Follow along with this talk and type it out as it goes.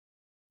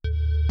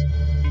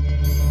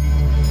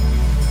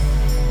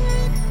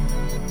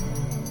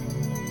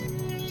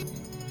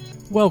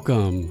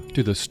Welcome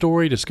to the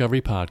Story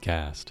Discovery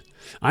Podcast.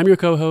 I'm your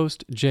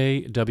co-host,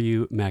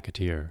 J.W.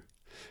 McAteer.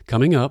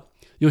 Coming up,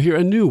 you'll hear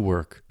a new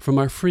work from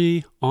our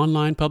free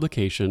online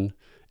publication,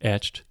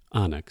 Etched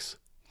Onyx.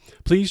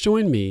 Please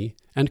join me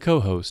and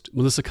co-host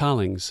Melissa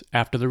Collings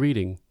after the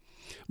reading,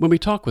 when we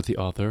talk with the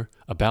author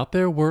about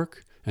their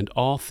work and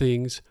all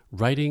things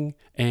writing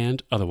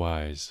and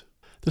otherwise.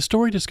 The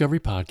Story Discovery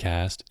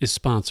Podcast is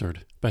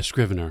sponsored by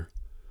Scrivener.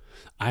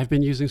 I've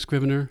been using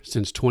Scrivener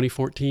since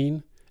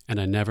 2014, and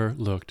I never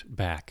looked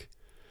back.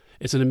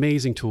 It's an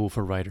amazing tool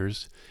for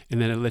writers in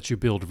that it lets you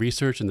build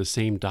research in the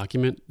same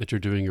document that you're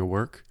doing your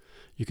work.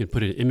 You can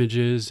put in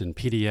images and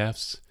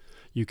PDFs.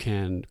 You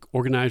can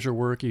organize your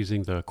work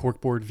using the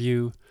corkboard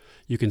view.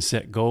 You can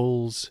set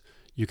goals.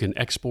 You can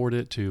export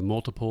it to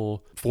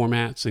multiple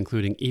formats,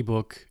 including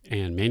ebook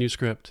and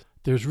manuscript.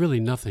 There's really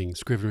nothing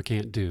Scrivener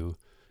can't do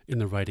in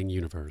the writing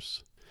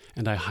universe,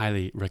 and I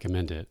highly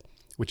recommend it,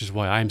 which is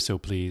why I'm so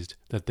pleased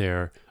that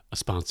they're a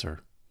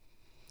sponsor.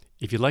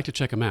 If you'd like to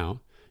check them out,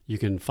 you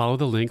can follow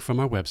the link from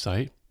our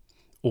website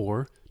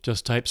or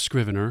just type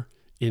Scrivener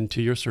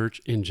into your search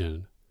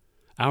engine.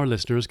 Our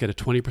listeners get a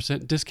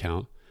 20%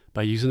 discount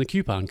by using the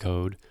coupon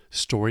code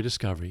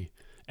STORYDiscovery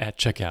at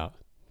checkout.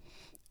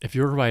 If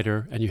you're a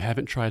writer and you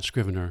haven't tried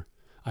Scrivener,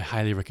 I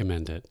highly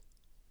recommend it.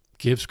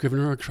 Give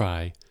Scrivener a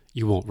try.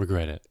 You won't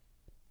regret it.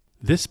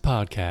 This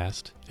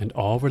podcast and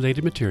all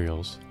related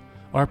materials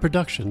are a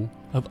production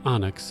of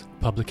Onyx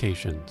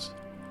Publications.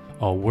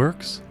 All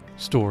works,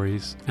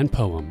 stories, and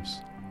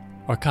poems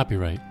are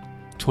copyright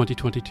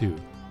 2022.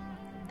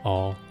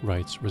 All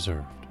rights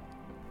reserved.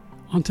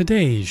 On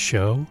today's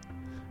show,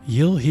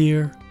 you'll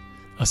hear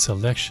a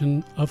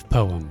selection of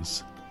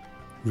poems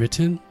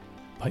written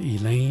by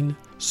Elaine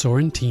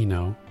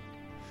Sorrentino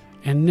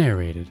and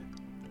narrated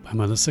by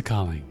Melissa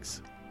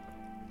Collings.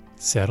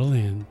 Settle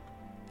in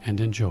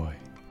and enjoy.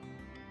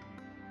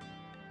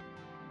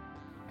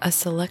 A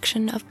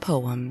selection of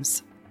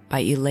poems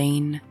by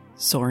Elaine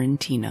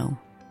Sorrentino.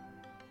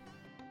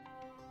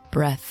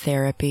 Breath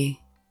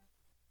therapy.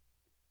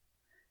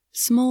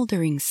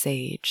 Smoldering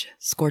sage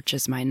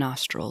scorches my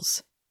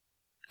nostrils.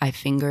 I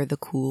finger the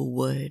cool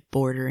wood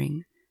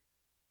bordering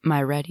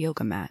my red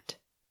yoga mat,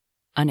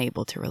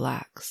 unable to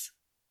relax.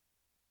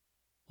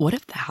 What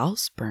if the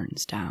house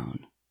burns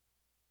down?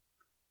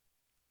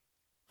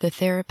 The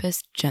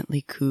therapist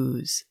gently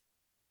coos.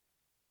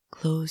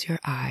 Close your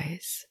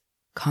eyes.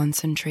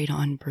 Concentrate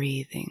on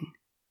breathing.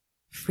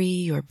 Free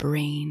your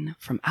brain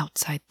from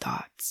outside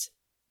thoughts.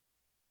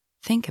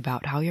 Think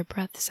about how your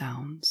breath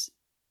sounds.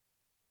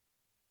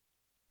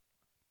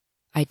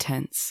 I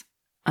tense,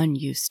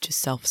 unused to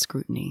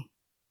self-scrutiny,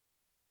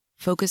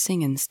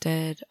 focusing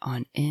instead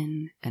on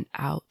in and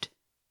out,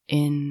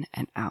 in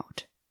and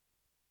out.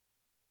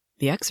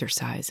 The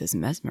exercise is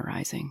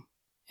mesmerizing,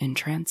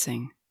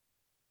 entrancing,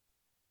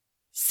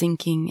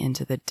 sinking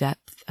into the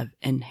depth of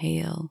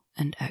inhale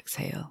and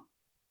exhale.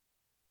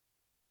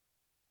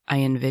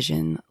 I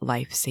envision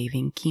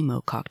life-saving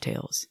chemo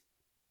cocktails,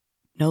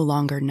 no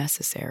longer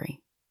necessary,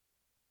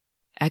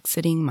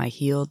 exiting my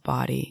healed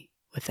body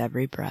with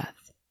every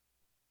breath.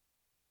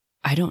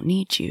 I don't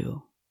need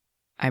you,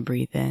 I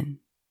breathe in.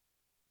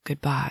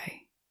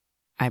 Goodbye,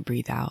 I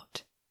breathe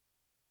out.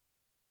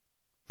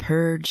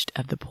 Purged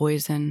of the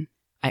poison,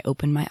 I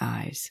open my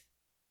eyes.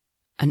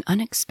 An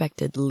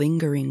unexpected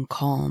lingering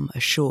calm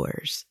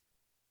assures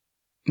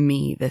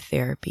me the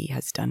therapy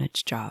has done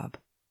its job,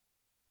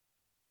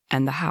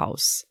 and the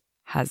house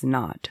has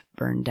not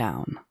burned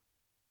down.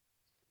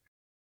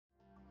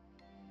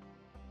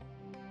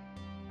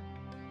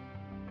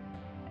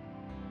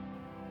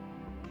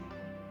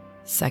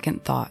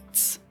 Second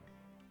thoughts.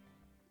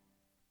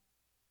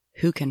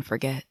 Who can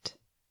forget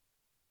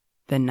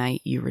the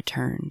night you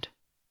returned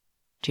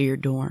to your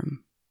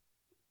dorm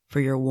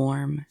for your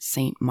warm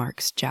St.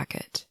 Mark's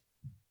jacket?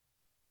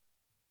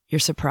 Your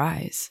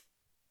surprise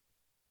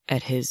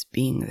at his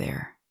being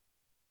there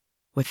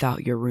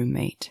without your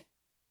roommate.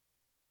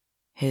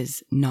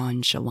 His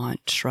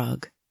nonchalant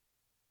shrug.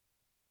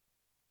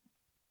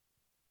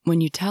 When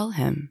you tell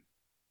him,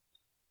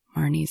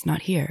 Marnie's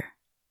not here,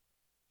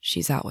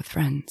 she's out with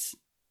friends.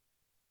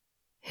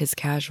 His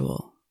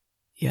casual,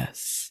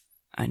 yes,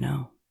 I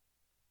know.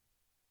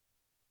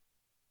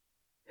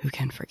 Who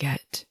can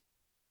forget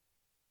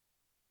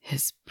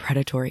his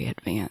predatory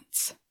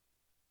advance,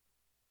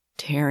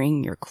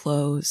 tearing your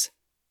clothes,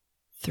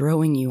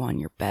 throwing you on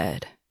your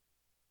bed.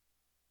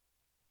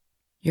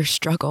 Your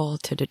struggle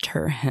to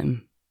deter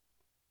him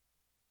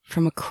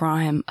from a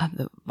crime of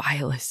the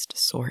vilest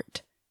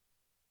sort,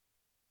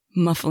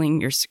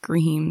 muffling your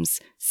screams,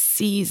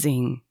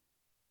 seizing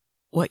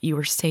what you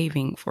were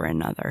saving for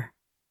another.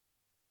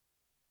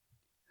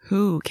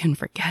 Who can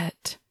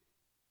forget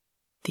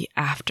the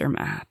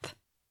aftermath?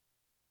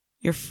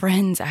 Your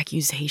friend's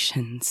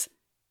accusations,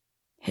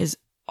 his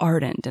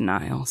ardent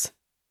denials.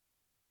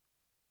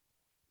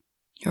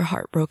 Your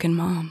heartbroken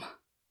mom,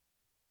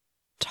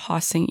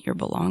 tossing your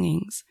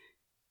belongings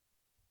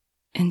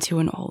into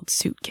an old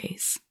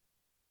suitcase,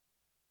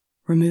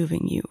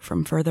 removing you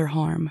from further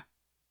harm.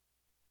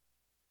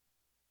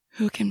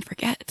 Who can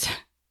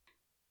forget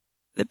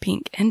the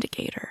pink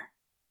indicator?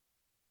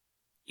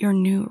 Your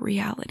new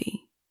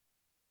reality.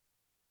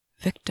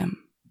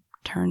 Victim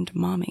turned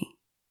mommy.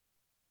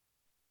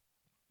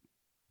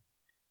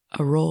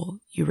 A role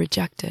you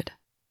rejected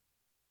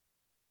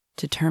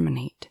to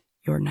terminate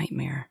your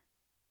nightmare.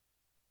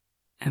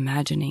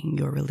 Imagining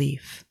your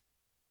relief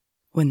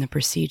when the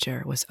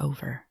procedure was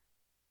over.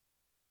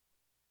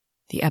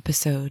 The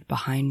episode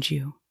behind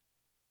you,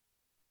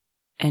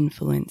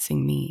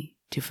 influencing me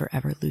to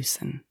forever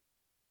loosen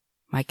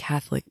my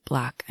Catholic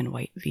black and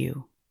white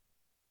view.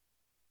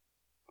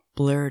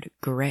 Blurred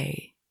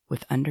gray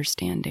with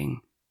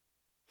understanding,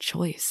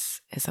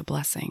 choice is a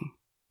blessing.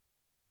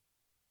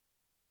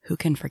 Who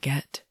can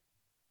forget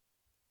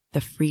the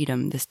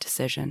freedom this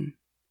decision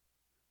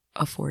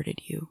afforded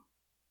you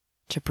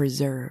to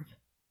preserve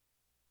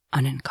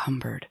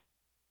unencumbered,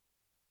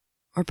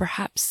 or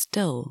perhaps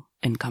still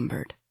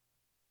encumbered,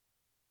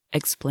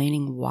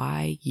 explaining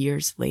why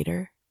years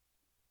later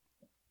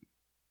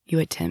you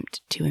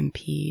attempt to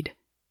impede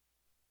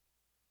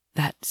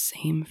that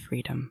same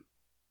freedom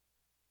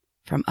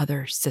from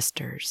other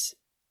sisters,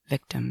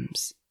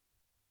 victims.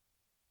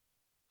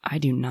 I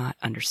do not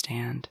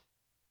understand.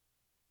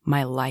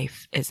 My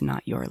life is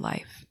not your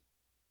life,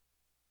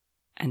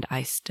 and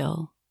I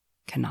still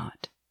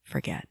cannot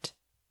forget.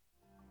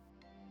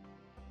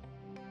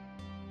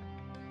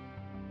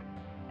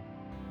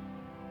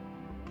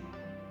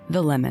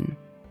 The lemon.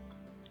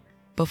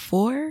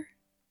 Before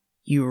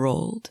you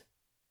rolled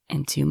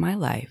into my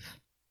life,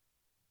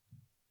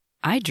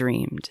 I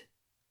dreamed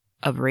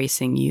of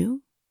racing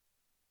you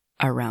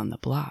around the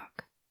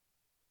block,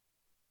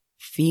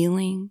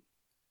 feeling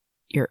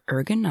your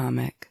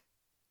ergonomic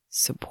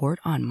support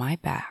on my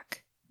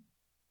back,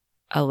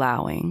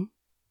 allowing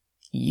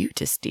you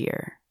to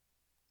steer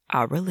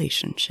our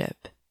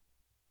relationship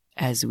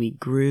as we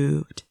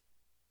grooved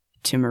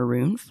to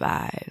Maroon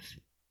 5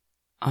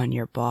 on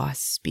your Boss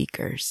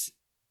speakers.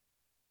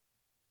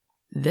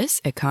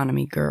 This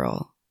economy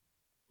girl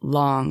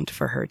longed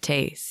for her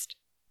taste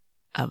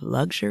of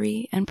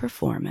luxury and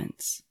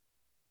performance,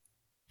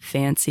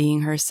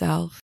 fancying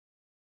herself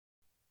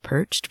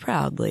perched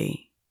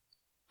proudly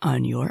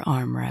on your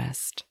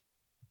armrest.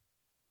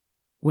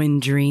 When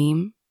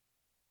dream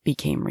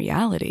became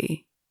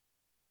reality,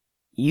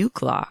 you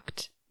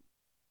clocked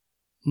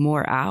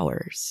more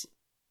hours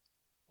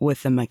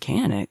with the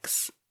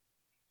mechanics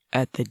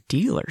at the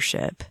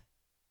dealership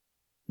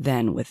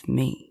than with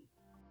me.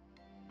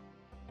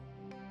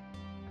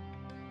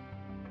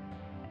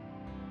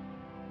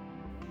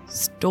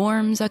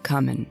 Storms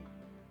a-comin'.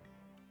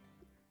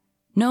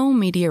 No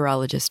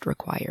meteorologist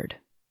required.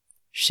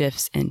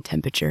 Shifts in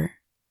temperature,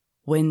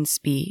 wind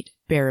speed,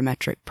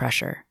 barometric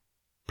pressure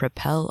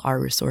propel our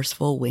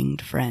resourceful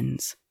winged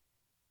friends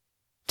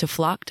to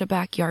flock to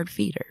backyard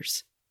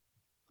feeders,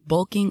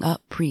 bulking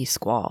up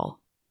pre-squall,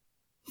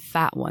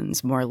 fat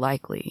ones more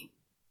likely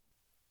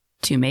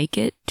to make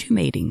it to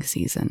mating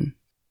season.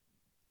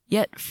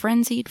 Yet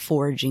frenzied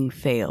foraging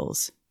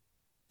fails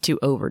to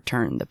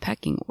overturn the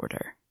pecking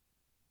order,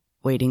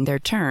 waiting their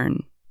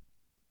turn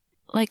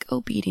like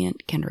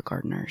obedient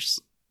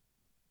kindergartners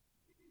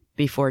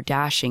before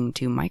dashing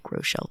to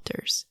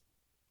micro-shelters,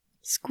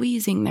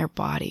 squeezing their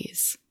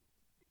bodies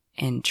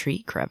in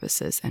tree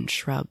crevices and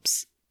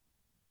shrubs.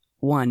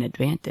 One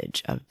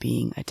advantage of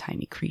being a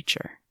tiny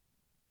creature.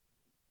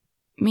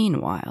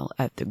 Meanwhile,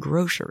 at the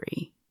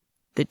grocery,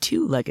 the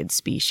two-legged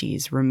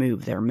species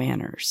remove their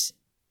manners,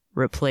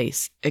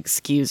 replace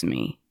 "excuse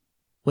me"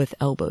 with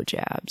elbow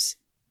jabs.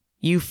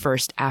 You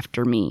first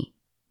after me,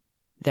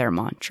 their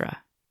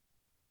mantra.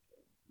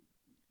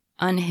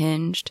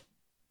 Unhinged,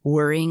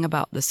 worrying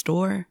about the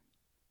store,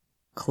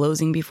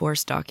 closing before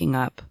stocking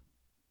up,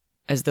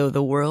 as though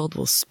the world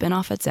will spin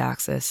off its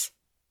axis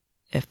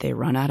if they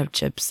run out of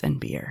chips and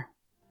beer.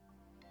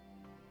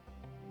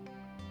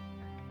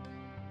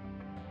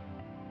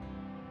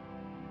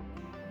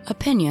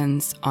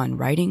 Opinions on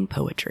writing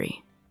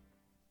poetry.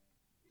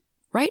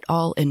 Write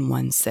all in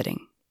one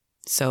sitting,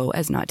 so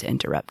as not to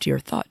interrupt your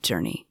thought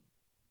journey.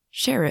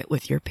 Share it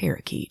with your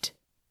parakeet.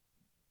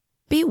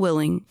 Be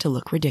willing to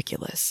look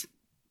ridiculous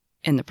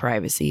in the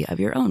privacy of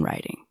your own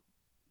writing.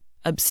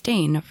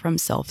 Abstain from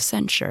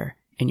self-censure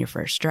in your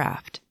first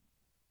draft.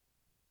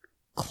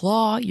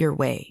 Claw your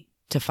way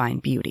to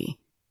find beauty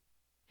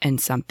in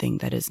something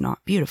that is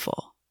not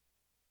beautiful.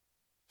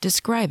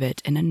 Describe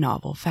it in a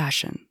novel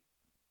fashion.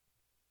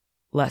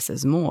 Less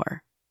is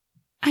more.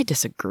 I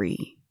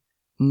disagree.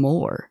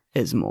 More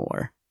is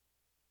more.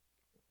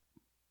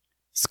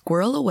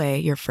 Squirrel away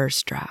your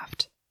first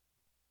draft.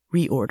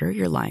 Reorder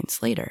your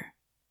lines later.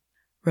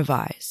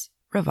 Revise,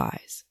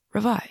 revise,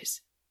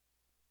 revise.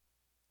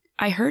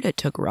 I heard it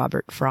took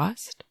Robert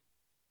Frost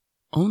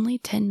only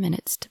 10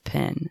 minutes to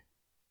pen,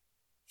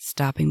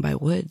 stopping by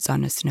woods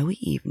on a snowy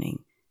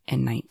evening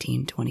in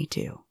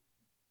 1922.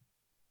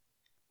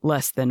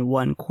 Less than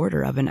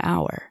 1/4 of an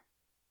hour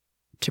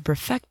to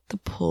perfect the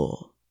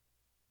pull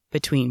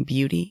between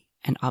beauty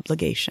and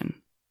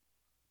obligation.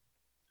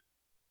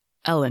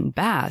 Ellen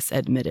Bass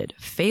admitted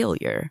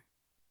failure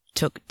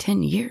took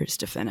 10 years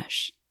to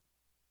finish,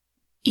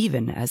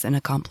 even as an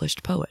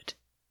accomplished poet.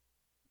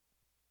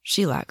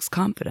 She lacks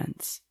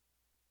confidence.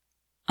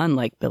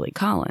 Unlike Billy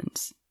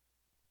Collins,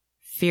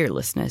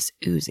 fearlessness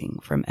oozing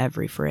from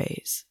every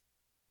phrase.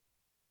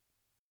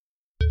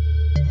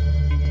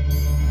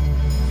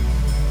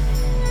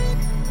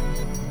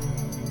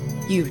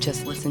 You've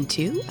just listened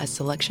to a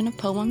selection of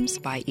poems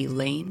by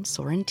Elaine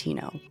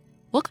Sorrentino.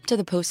 Welcome to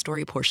the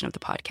post-story portion of the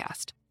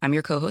podcast. I'm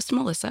your co-host,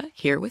 Melissa,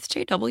 here with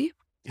JW.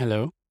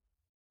 Hello.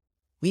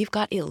 We've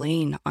got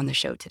Elaine on the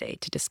show today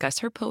to discuss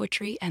her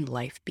poetry and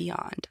life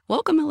beyond.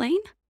 Welcome,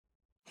 Elaine.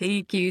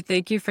 Thank you.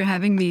 Thank you for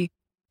having me.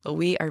 Well,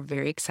 we are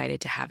very excited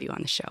to have you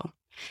on the show.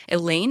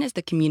 Elaine is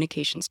the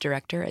communications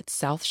director at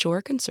South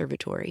Shore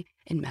Conservatory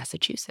in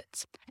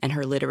Massachusetts, and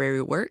her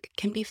literary work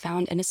can be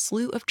found in a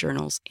slew of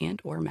journals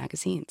and/or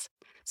magazines.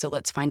 So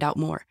let's find out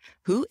more.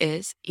 Who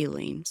is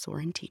Elaine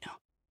Sorrentino?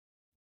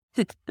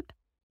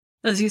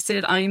 As you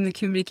said, I am the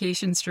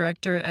communications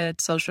director at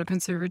South Shore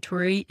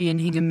Conservatory in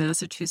Hingham,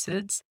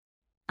 Massachusetts.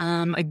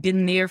 I've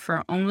been there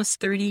for almost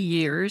 30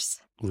 years.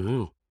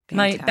 Wow.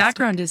 My Fantastic.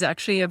 background is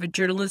actually I have a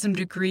journalism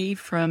degree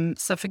from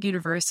Suffolk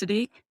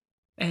University.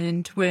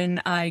 And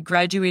when I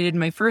graduated,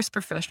 my first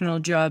professional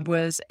job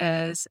was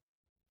as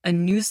a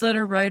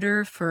newsletter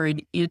writer for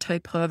an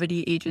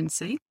anti-poverty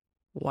agency.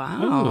 Wow.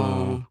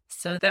 Oh.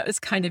 So that was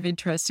kind of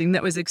interesting.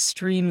 That was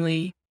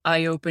extremely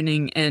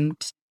eye-opening and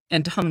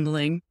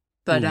humbling.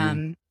 But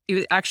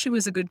it actually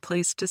was a good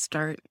place to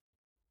start.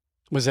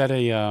 Was that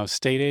a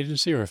state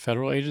agency or a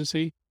federal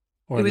agency?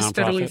 Or It a was nonprofit?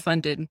 federally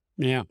funded.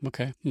 Yeah,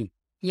 okay.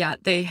 Yeah,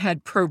 they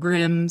had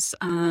programs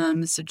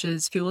such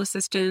as fuel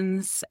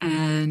assistance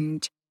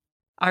and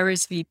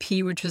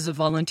RSVP, which is a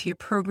volunteer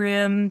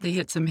program. They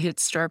had some Hit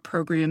Start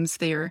programs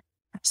there.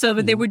 So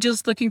they were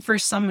just looking for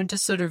someone to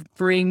sort of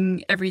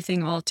bring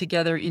everything all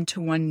together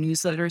into one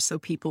newsletter so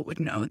people would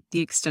know the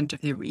extent of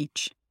their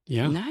reach.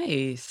 Yeah.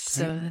 Nice.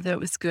 So that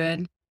was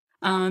good.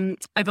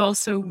 I've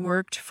also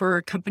worked for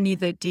a company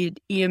that did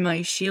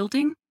EMI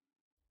shielding,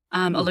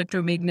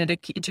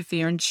 electromagnetic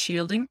interference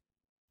shielding.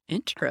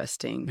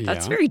 Interesting.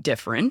 That's Yeah. very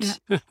different.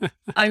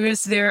 I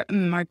was their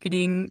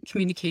marketing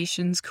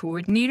communications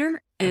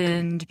coordinator.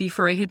 And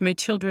before I had my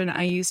children,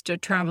 I used to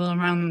travel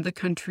around the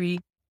country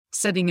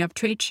setting up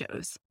trade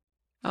shows.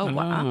 Oh,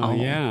 wow.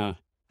 Yeah.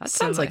 That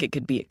sounds So, like it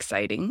could be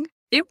exciting.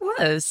 It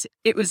was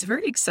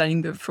very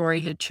exciting before I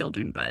had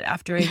children, but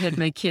after I had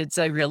my kids,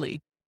 I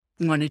really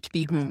wanted to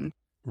be home.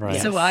 Right.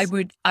 Yes. So I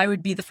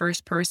would be the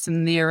first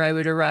person there. I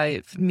would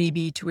arrive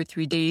maybe 2 or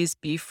 3 days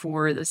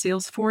before the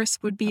sales force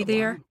would be Oh,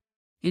 there. wow.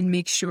 And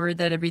make sure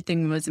that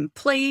everything was in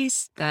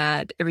place,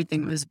 that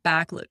everything was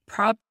backlit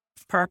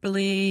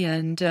properly.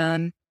 And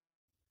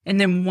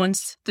then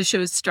once the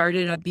show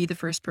started, I'd be the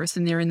first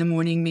person there in the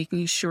morning,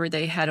 making sure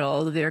they had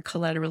all of their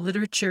collateral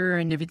literature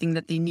and everything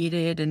that they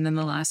needed. And then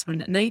the last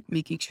one at night,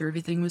 making sure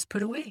everything was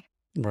put away.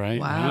 Right.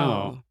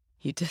 Wow.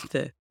 You did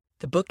the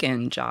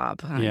bookend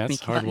job. Huh? Yeah, it's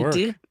Making- hard I work.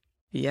 did.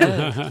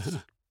 Yeah.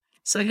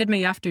 So I had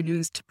my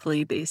afternoons to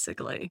play,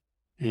 basically.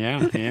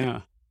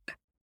 Yeah.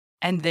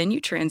 And then you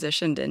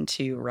transitioned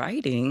into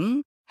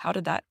writing. How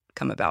did that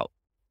come about?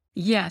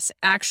 Yes,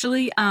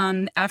 actually,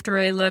 after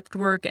I left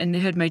work and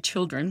had my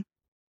children,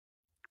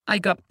 I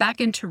got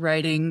back into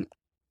writing.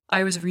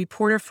 I was a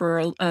reporter for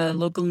a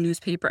local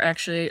newspaper.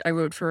 Actually, I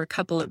wrote for a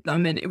couple of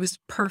them, and it was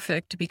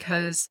perfect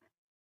because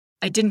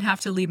I didn't have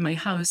to leave my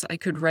house. I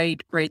could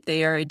write right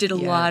there. I did a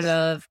lot Yes.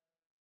 of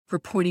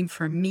reporting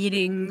for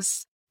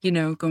meetings,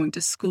 going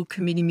to school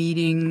committee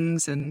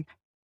meetings and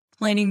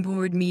planning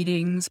board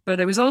meetings. But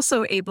I was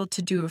also able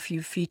to do a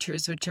few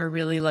features, which I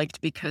really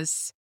liked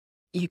because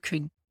you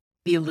could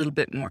be a little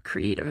bit more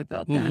creative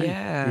about that.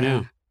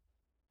 Yeah.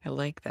 I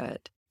like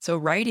that. So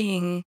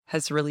writing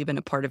has really been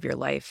a part of your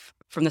life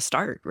from the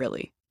start,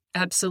 really.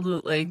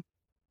 Absolutely.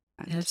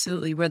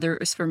 Absolutely. Whether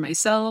it was for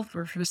myself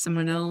or for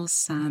someone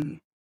else,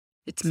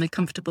 it's my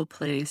comfortable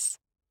place.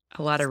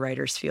 A lot of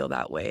writers feel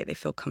that way. They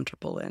feel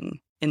comfortable in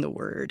the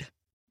word.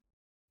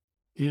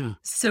 Yeah.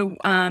 So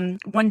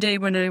one day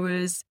when I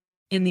was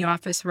in the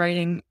office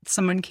writing,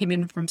 someone came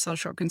in from South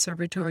Shore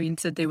Conservatory and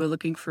said they were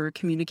looking for a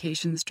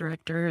communications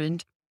director.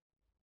 And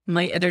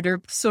my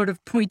editor sort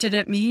of pointed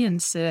at me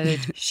and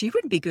said, she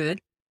would be good.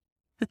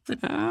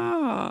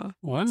 Ah.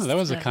 Wow, that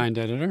was a So- kind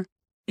editor.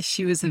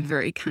 She was a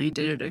very kind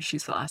editor.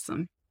 She's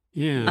awesome.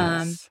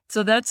 Yeah.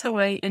 So that's how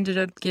I ended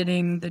up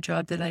getting the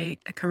job that I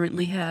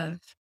currently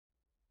have.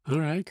 All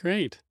right,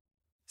 great.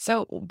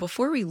 So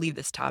before we leave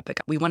this topic,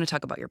 we want to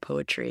talk about your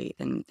poetry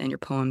and your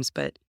poems,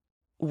 but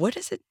what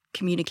does a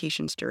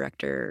communications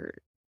director's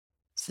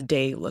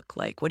day look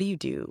like? What do you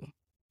do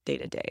day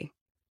to day?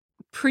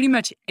 Pretty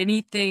much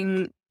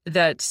anything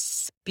that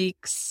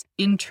speaks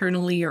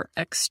internally or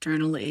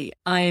externally.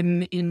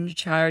 I'm in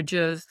charge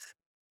of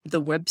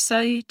the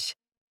website.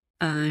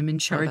 I'm in Oh,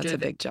 charge that's a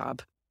of big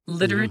job.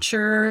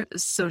 literature,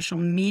 social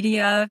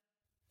media,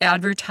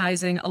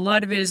 advertising. A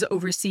lot of it is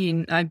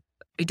overseen. I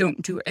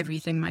don't do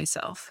everything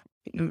myself.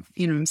 You know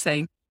what I'm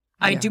saying?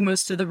 I Yeah. do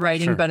most of the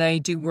writing, Sure. but I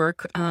do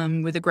work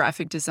with a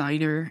graphic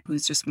designer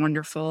who's just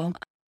wonderful.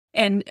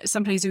 And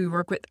sometimes we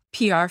work with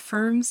PR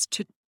firms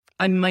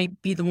I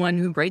might be the one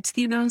who writes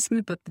the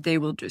announcement, but they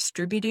will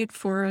distribute it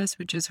for us,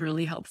 which is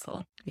really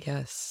helpful.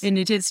 Yes. And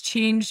it has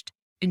changed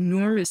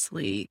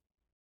enormously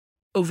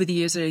over the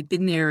years that I've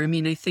been there. I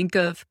mean, I think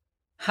of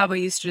how I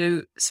used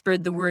to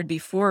spread the word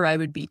before. I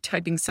would be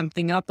typing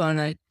something up on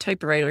a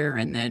typewriter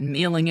and then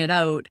mailing it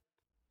out.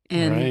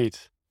 And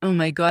Right. oh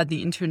my God,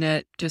 the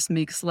internet just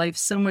makes life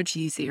so much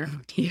easier.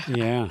 Yeah.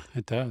 Yeah,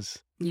 it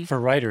does. Yeah. For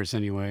writers,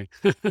 anyway.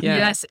 Yeah.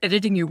 Yes,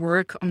 editing your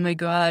work, oh my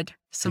God,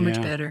 so much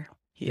Yeah. better.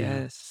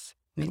 Yes.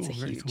 It's a Cool,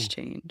 very huge cool.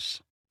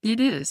 change. It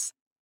is.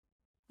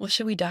 Well,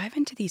 should we dive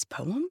into these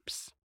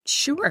poems?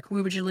 Sure.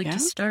 Where would you like Yeah? to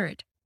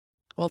start?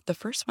 Well, the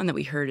first one that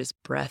we heard is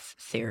breath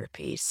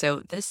therapy. So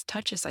this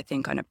touches, I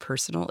think, on a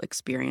personal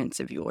experience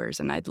of yours.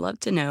 And I'd love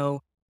to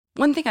know,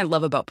 one thing I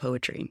love about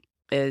poetry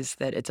is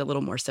that it's a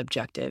little more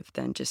subjective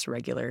than just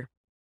regular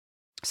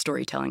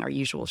storytelling, our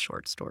usual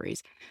short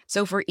stories.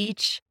 So for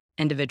each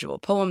individual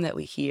poem that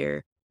we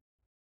hear,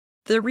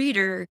 the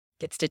reader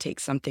gets to take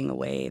something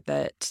away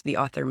that the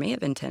author may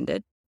have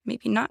intended,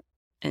 maybe not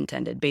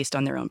intended, based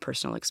on their own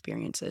personal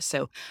experiences.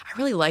 So I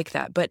really like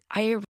that. But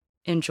I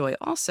enjoy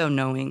also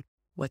knowing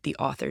what the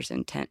author's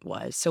intent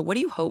was. So what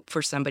do you hope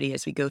for somebody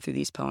as we go through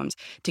these poems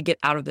to get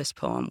out of this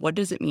poem? What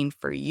does it mean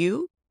for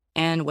you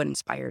and what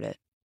inspired it?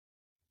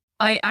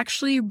 I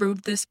actually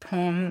wrote this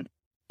poem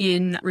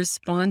in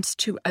response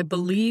to, I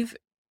believe,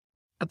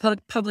 a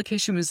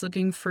publication was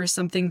looking for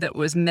something that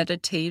was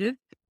meditative.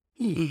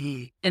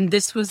 Mm-hmm. And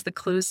this was the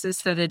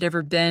closest that had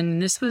ever been.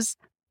 And this was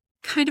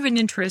kind of an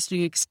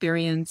interesting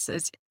experience.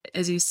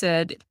 As you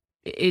said,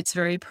 it's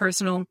very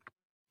personal.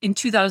 In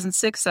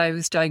 2006, I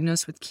was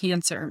diagnosed with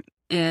cancer.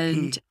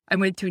 And I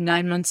went through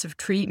 9 months of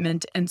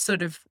treatment. And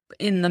sort of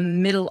in the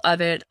middle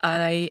of it,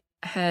 I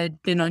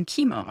had been on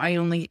chemo. I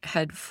only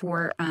had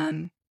four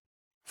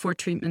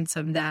treatments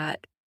of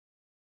that.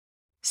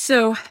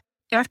 So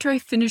after I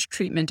finished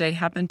treatment, I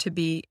happened to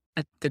be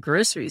at the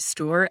grocery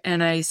store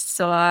and I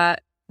saw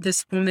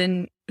this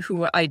woman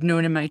who I'd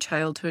known in my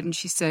childhood. And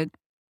she said,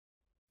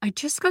 I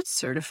just got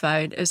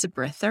certified as a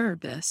breath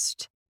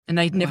therapist. And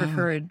I'd never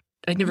heard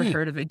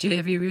of it.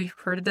 Have you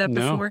heard of that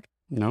No. before?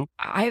 No.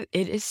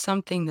 It is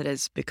something that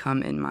has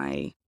become in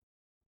my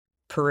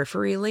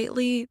periphery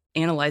lately,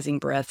 analyzing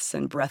breaths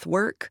and breath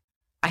work.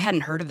 I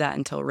hadn't heard of that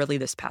until really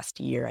this past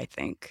year, I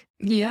think.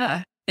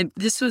 Yeah. And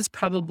this was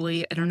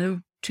probably, I don't know,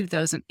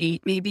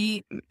 2008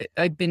 maybe.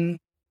 I'd been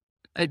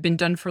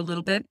done for a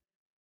little bit.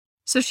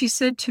 So she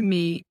said to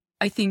me,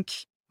 I think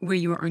where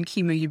you are on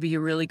chemo, you'd be a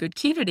really good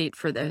candidate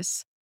for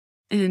this.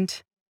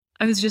 And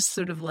I was just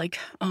sort of like,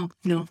 oh,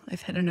 no,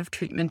 I've had enough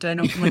treatment. I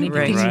don't want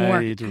anything more.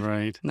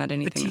 Right. Not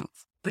anything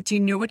else. But do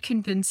you know what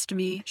convinced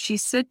me? She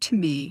said to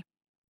me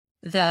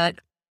that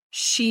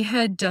she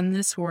had done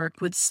this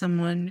work with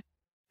someone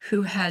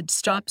who had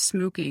stopped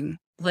smoking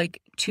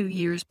like 2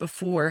 years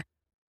before.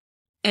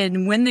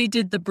 And when they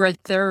did the breath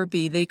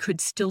therapy, they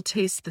could still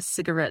taste the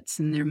cigarettes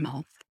in their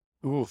mouth.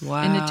 Oof.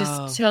 Wow. And it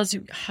just tells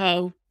you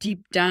how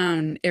deep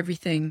down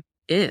everything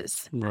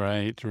is.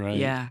 Right.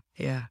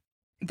 Yeah.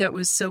 That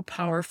was so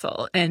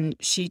powerful. And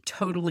she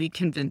totally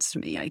convinced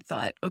me. I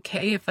thought,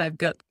 okay, if I've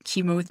got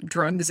chemo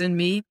drugs in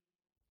me,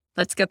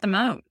 let's get them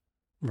out.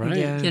 Right.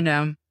 Yeah. You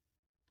know?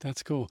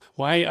 That's cool.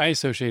 Well, I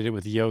associated it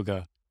with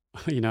yoga.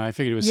 I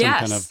figured it was some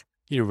kind of,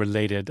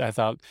 related. I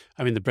thought,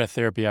 the breath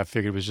therapy I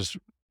figured was just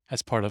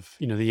as part of,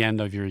 the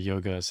end of your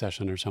yoga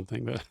session or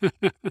something.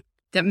 But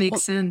That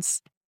makes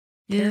sense.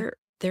 Yeah.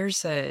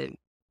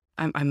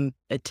 I'm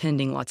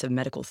attending lots of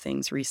medical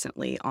things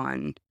recently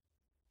on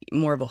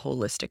more of a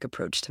holistic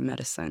approach to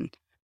medicine.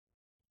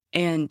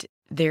 And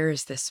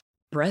there's this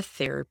breath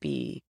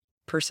therapy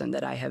person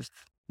that I have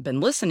been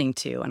listening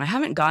to, and I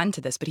haven't gotten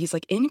to this, but he's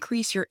like,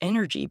 increase your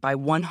energy by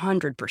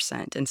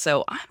 100%. And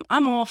so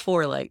I'm all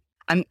for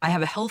I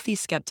have a healthy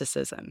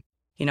skepticism.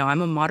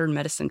 I'm a modern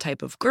medicine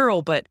type of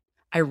girl, but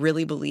I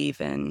really believe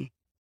in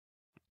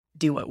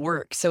do what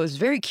works. So I was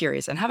very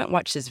curious and haven't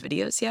watched his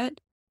videos yet,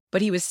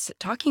 but he was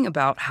talking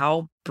about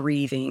how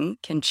breathing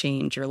can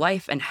change your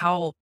life and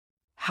how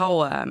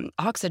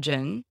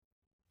oxygen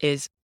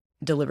is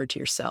delivered to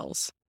your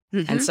cells.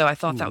 Mm-hmm. And so I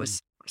thought that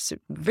was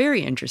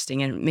very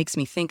interesting, and it makes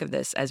me think of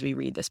this as we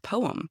read this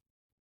poem.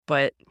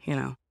 But,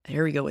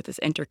 here we go with this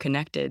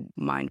interconnected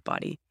mind,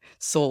 body,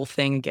 soul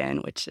thing again,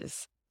 which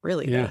is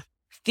really the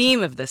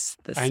theme of this.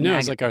 I know,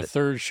 it's like our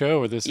third show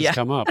where this has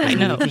come up. I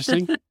know.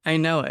 Interesting. I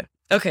know it.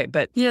 Okay,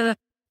 but... Yeah,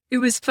 it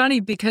was funny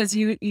because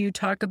you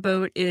talk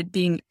about it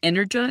being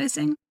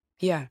energizing.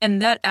 Yeah.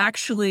 And that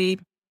actually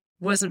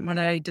wasn't what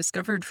I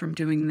discovered from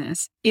doing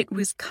this. It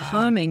was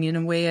calming in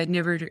a way I'd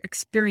never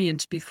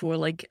experienced before.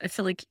 Like, I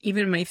feel like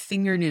even my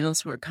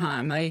fingernails were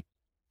calm. I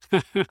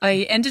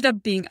ended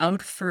up being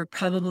out for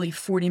probably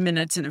 40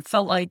 minutes, and it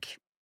felt like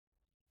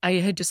I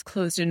had just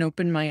closed and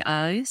opened my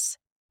eyes.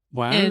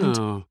 Wow. And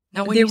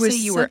now, when there you say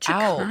was you were such a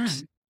out, calm.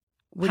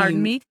 when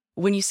Pardon me?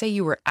 When you say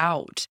you were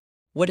out,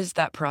 what does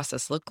that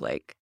process look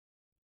like?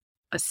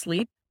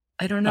 Asleep?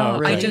 I don't know. Oh,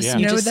 really? I just Yeah.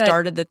 You know just that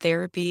started the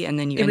therapy and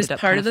then you it was ended up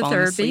part kind of the falling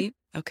therapy. asleep?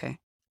 Okay.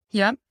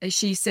 Yeah.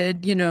 She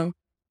said,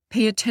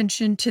 pay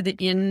attention to the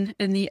in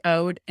and the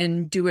out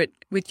and do it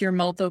with your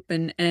mouth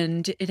open.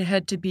 And it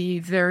had to be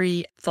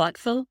very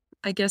thoughtful,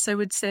 I guess I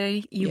would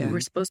say. You Yeah.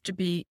 were supposed to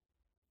be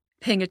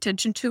paying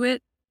attention to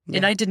it. Yeah.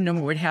 And I didn't know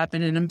what would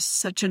happen. And I'm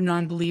such a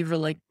non-believer.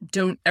 Like,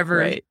 don't ever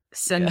Right.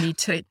 send Yeah. me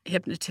to a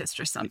hypnotist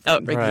or something. Oh,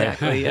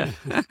 exactly. Yeah.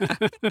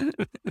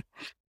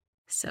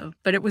 So,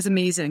 but it was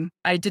amazing.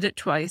 I did it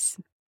twice.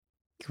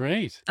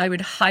 Great. I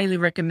would highly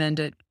recommend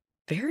it.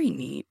 Very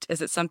neat.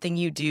 Is it something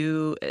you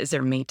do? Is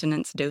there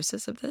maintenance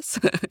doses of this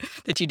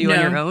that you do on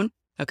your No. own?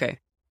 Okay.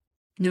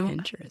 No,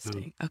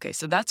 Interesting. Okay.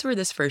 So that's where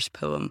this first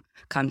poem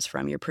comes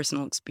from, your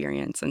personal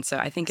experience. And so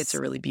I think it's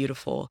a really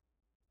beautiful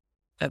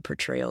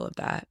portrayal of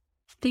that.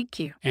 thank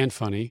you. And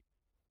funny.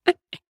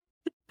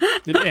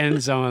 It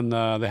ends on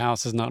the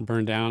house is not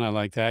burned down. I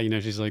like that.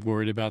 She's like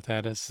worried about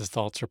that as the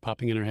thoughts are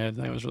popping in her head.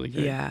 That was really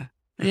good. Yeah.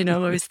 I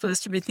was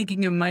supposed to be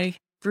thinking of my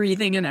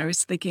breathing, and I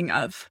was thinking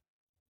of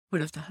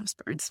what if the house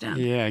burns down?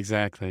 Yeah,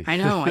 exactly. I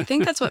know. I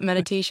think that's what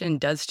meditation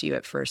does to you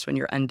at first when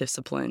you're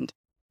undisciplined.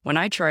 When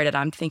I tried it,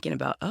 I'm thinking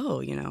about,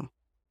 all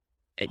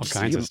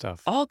kinds of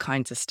stuff. All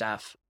kinds of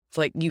stuff. It's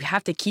like you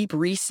have to keep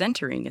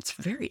recentering. It's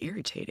very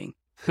irritating.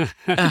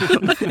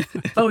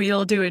 Oh,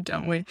 you'll do it,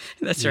 don't we?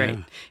 That's Yeah. right.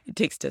 It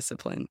takes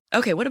discipline.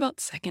 Okay, what about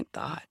second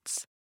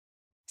thoughts?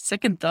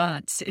 Second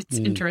thoughts. It's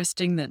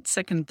interesting that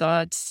second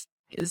thoughts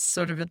is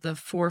sort of at the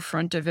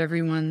forefront of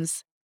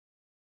everyone's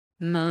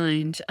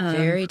mind.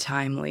 Very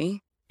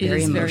timely, It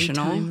very is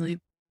emotional. Very timely.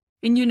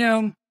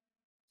 And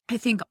I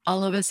think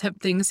all of us have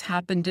things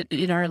happened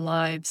in our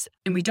lives,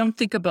 and we don't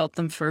think about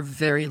them for a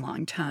very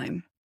long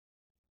time.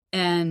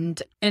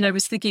 And I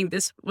was thinking,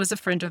 this was a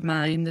friend of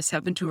mine. This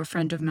happened to a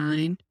friend of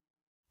mine.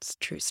 It's a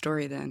true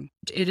story then.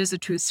 It is a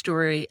true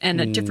story,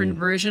 and a different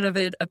version of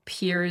it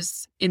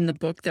appears in the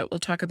book that we'll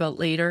talk about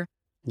later.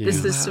 Yeah.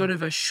 This is Wow. sort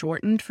of a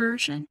shortened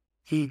version.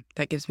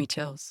 That gives me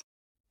chills.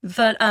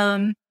 But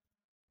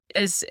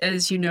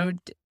as you know,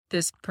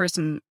 this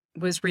person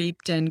was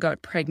raped and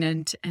got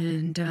pregnant,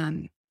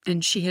 and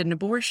she had an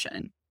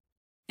abortion.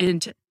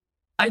 And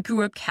I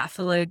grew up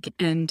Catholic,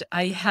 and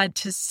I had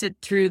to sit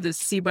through the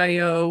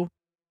CYO,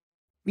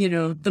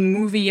 the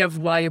movie of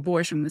why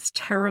abortion was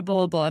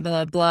terrible, blah,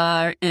 blah,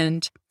 blah.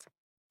 And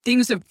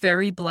things are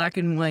very black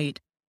and white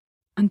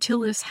until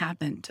this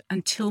happened,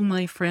 until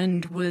my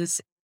friend was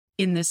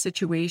in this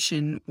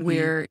situation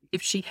where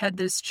if she had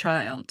this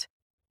child,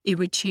 it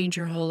would change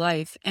her whole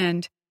life.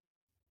 And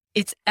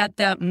it's at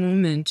that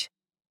moment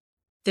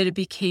that it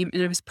became,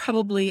 and I was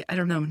probably,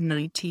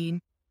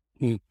 19.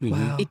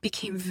 Wow. It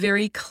became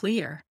very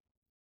clear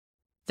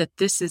that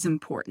this is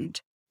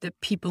important, that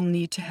people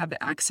need to have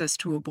access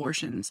to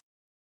abortions.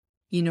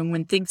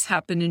 When things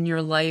happen in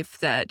your life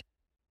that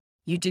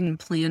you didn't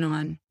plan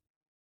on.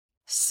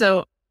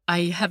 So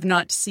I have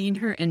not seen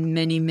her in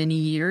many, many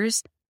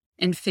years.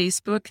 And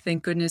Facebook,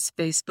 thank goodness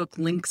Facebook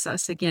links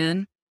us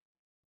again.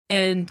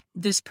 And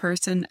this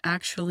person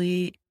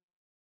actually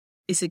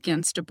is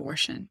against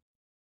abortion.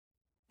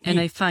 And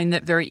I find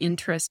that very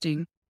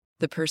interesting.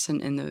 The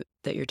person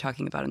that you're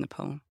talking about in the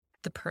poem.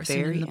 The person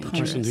Very in the poem.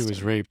 Person who was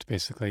Interesting. raped,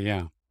 basically.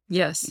 Yeah.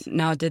 Yes.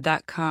 Now, did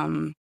that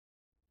come,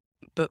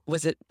 but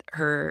was it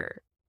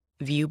her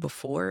view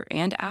before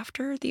and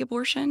after the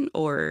abortion,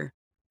 or?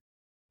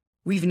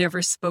 We've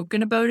never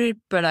spoken about it,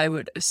 but I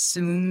would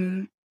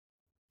assume,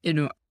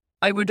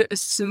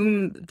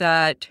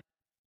 that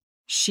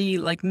she,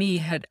 like me,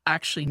 had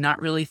actually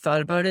not really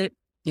thought about it.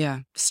 Yeah.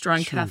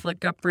 Strong Sure.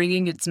 Catholic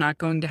upbringing. It's not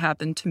going to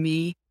happen to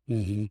me.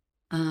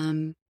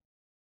 Mm-hmm.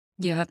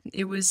 Yeah,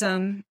 it was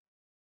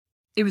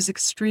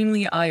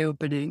extremely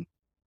eye-opening.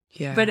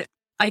 Yeah. But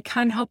I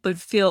can't help but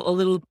feel a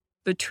little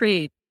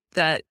betrayed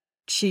that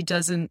she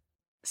doesn't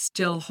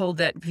still hold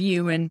that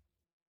view. And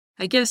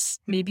I guess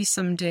maybe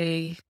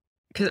someday,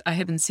 because I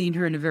haven't seen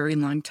her in a very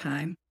long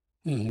time,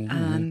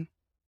 Mm-hmm.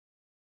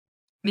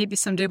 maybe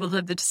someday we'll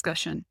have the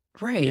discussion.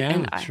 right. Yeah,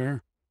 And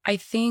sure. I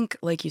think,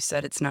 like you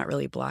said, it's not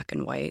really black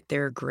and white.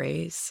 There are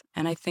grays.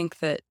 And I think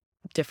that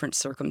different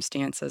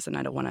circumstances, and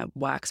I don't want to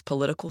wax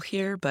political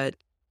here, but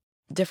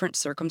different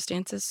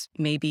circumstances,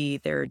 maybe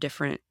there are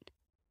different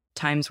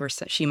times where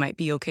she might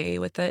be okay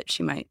with it.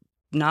 She might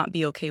not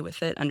be okay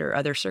with it under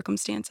other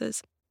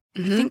circumstances.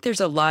 I think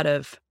there's a lot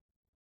of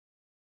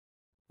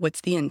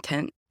what's the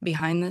intent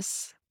behind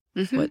this?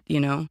 Mhm. What.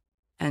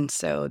 And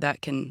so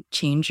that can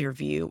change your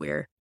view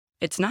where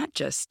it's not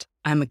just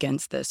I'm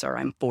against this or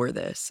I'm for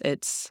this.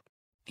 It's,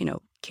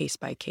 case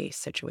by case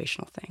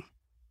situational thing.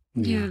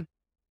 Yeah.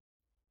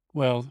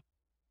 Well,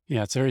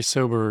 yeah, it's a very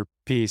sober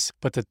piece,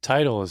 but the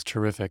title is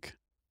terrific.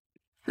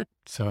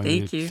 So I mean,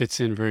 Thank it you. fits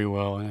in very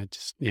well. And I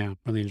just,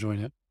 really enjoyed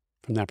it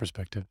from that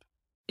perspective.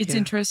 It's Yeah.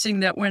 interesting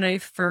that when I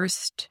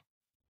first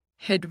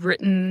had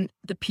written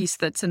the piece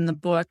that's in the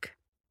book,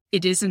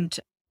 it isn't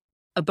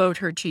about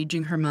her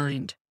changing her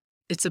mind.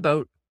 It's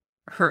about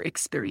her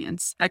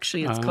experience.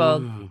 Actually, it's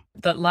called Oh.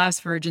 The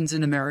Last Virgins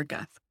in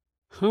America.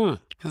 Huh.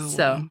 Oh,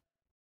 So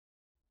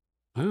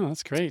Oh,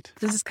 that's great.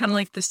 this is kind of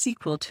like the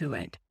sequel to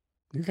it.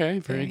 Okay,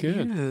 very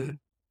good. Yeah.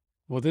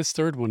 Well, this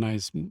third one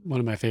is one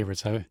of my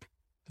favorites.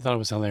 I thought it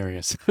was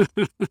hilarious.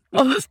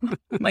 Oh,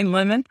 my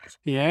lemon.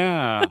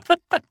 Yeah.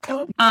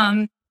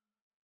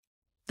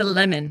 The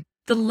lemon.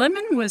 The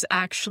lemon was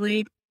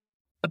actually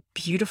a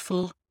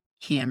beautiful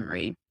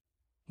Camry.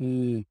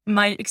 Mm,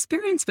 My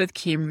experience with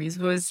Camrys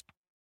was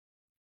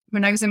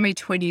when I was in my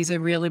 20s, I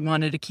really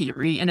wanted a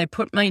Camry, and I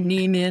put my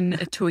name in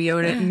at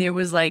Toyota, and there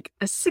was like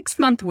a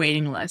 6-month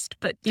waiting list.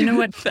 But you know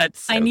what?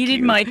 That's so I needed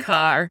cute. my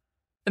car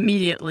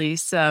immediately,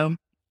 so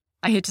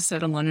I had to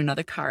settle on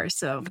another car.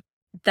 So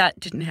that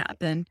didn't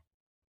happen.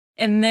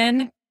 And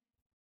then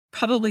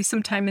probably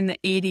sometime in the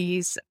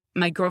 80s,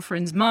 my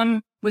girlfriend's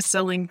mom was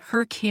selling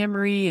her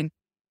Camry, and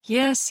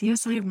yes,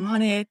 I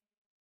want it.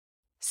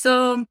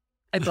 So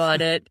I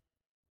bought it,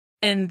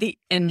 and the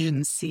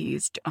engine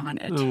seized on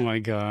it. oh my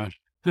gosh.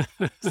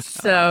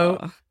 So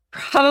Oh.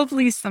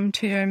 probably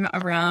sometime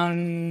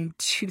around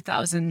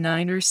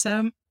 2009 or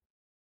so,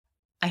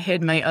 I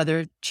had my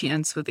other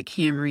chance with a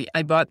Camry.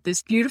 I bought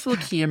this beautiful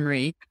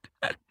Camry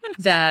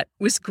that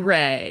was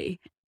gray,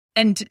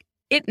 and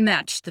it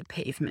matched the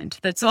pavement.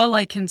 That's all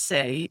I can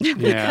say. Yeah,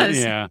 Because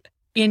yeah.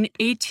 in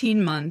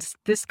 18 months,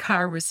 this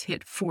car was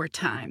hit 4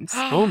 times.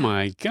 Oh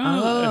my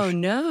gosh. Oh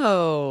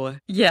no.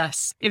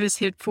 Yes, it was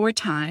hit 4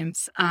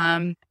 times.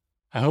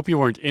 I hope you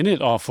weren't in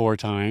it all 4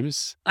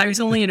 times. I was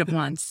only in it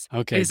once.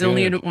 Okay, I was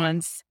only in good. it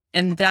once.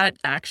 And that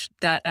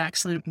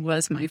accident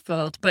was my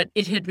fault, but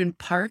it had been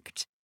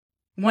parked.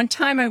 One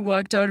time I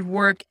walked out of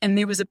work and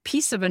there was a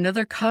piece of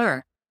another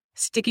car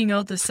sticking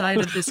out the side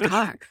of this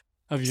car.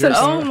 Of So- your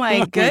Oh car. my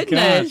gosh.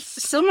 goodness.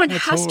 Someone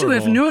That's has to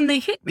have horrible. known they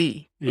hit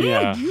me.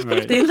 Yeah,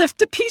 right. They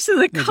left a piece of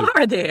the They just-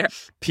 car there.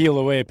 Peel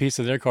away a piece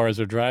of their car as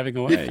they're driving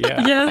away.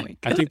 Yeah. Yeah.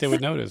 I think they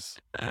would notice.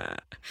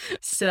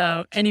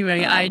 So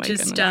anyway, Oh, I my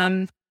just,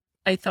 goodness.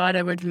 I thought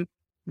I would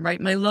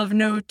write my love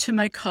note to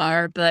my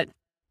car, but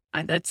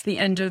that's the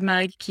end of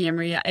my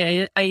Camry.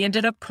 I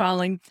ended up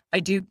calling,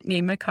 I do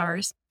name my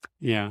cars,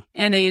 Yeah.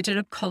 and I ended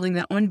up calling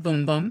that one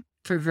Boom Boom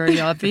for very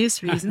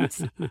obvious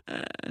reasons.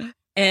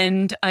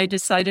 And I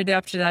decided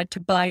after that to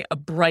buy a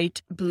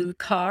bright blue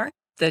car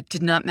that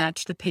did not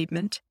match the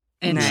pavement.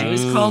 And she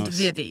was called Nice.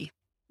 Vivi.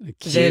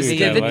 Cute.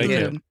 Vivi, I Vivid like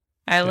it. blue.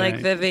 I like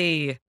Right.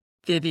 Vivi.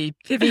 Vivi.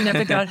 Vivi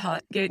never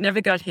got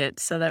never got hit,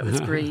 so that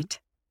was great.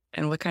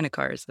 And what kind of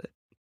car is it?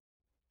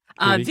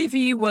 Pretty.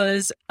 Vivi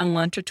was a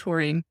Elantra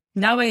Touring.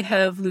 Now I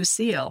have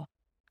Lucille,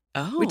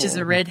 Oh. which is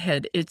a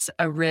redhead. It's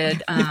a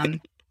red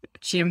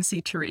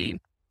GMC Touring.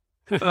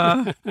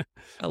 A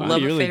Wow,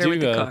 love you really affair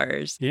with do, the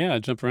cars. Yeah,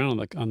 jump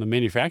around on the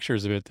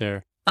manufacturers a bit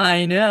there.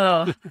 I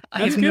know.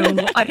 That's good.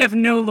 I have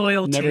no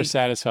loyalty. Never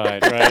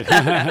satisfied,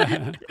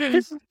 right?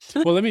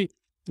 Well, let me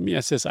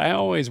ask this. I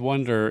always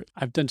wonder,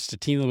 I've done just a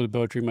teeny little bit of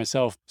poetry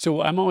myself.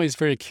 So I'm always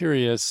very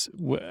curious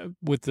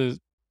with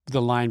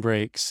the line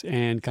breaks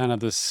and kind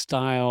of the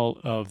style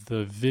of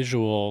the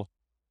visual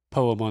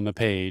poem on the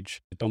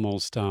page. It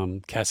almost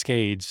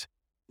cascades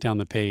down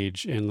the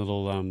page in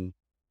little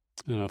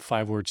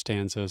 5-word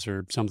stanzas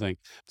or something.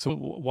 So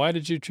why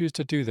did you choose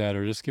to do that?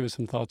 Or just give us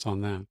some thoughts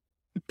on that.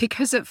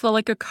 Because it felt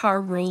like a car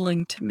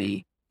rolling to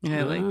me. Yeah,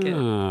 I like it.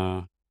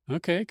 Ah,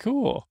 okay,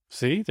 cool.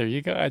 See, there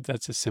you go.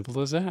 That's as simple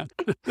as that.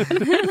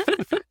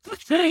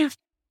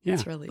 Yeah.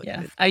 It's really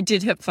Yeah, good. I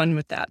did have fun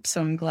with that,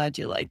 so I'm glad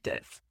you liked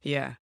it.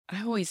 Yeah.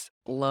 I always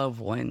love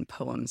when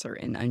poems are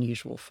in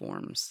unusual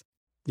forms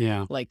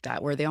Yeah. like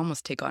that, where they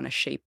almost take on a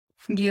shape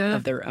Yeah,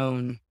 of their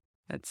own.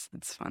 It's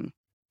fun.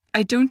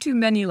 I don't do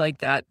many like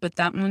that, but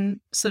that one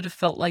sort of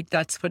felt like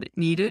that's what it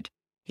needed.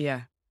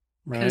 Yeah.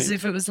 Because Right.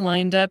 if it was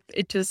lined up,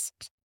 it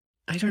just,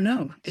 I don't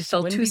know, it Just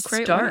felt wouldn't too be quite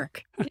right.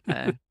 stark.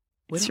 Yeah.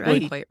 That's Wouldn't be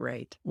right. quite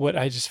right. What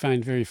I just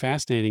find very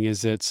fascinating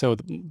is that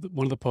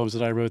one of the poems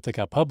that I wrote that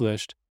got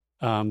published,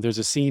 there's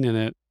a scene in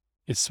it.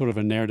 It's sort of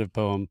a narrative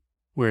poem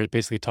where it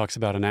basically talks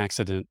about an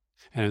accident,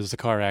 and it was a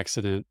car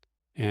accident,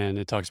 and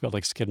it talks about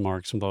like skid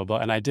marks and blah, blah,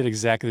 blah. And I did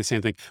exactly the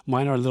same thing.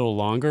 Mine are a little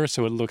longer,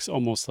 so it looks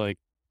almost like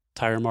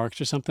tire marks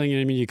or something. You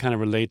know what I mean? You kind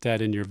of relate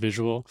that in your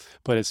visual,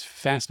 but it's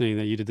fascinating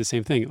that you did the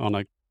same thing on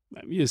a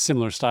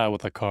similar style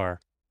with a car.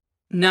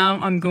 Now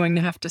I'm going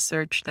to have to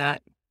search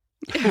that.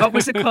 What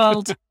was it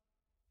called?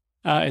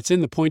 It's in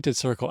the pointed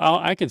circle.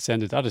 I can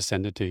send it. I'll just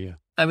send it to you.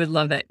 I would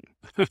love it.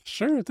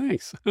 Sure,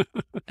 thanks.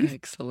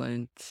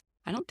 Excellent.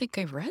 I don't think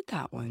I've read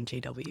that one,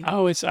 JW.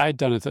 Oh, I'd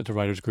done it at the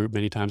writers group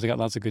many times. I got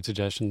lots of good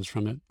suggestions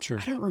from it. Sure.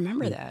 I don't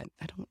remember Mm. that.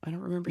 I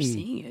don't remember Mm.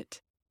 seeing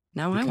it.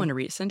 Now I Okay. want to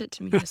read it. Send it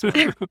to me as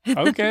well.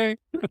 Okay.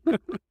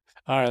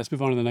 All right, let's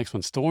move on to the next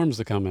one. Storms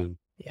are coming.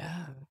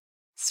 Yeah.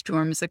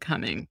 Storms are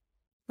coming.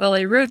 Well,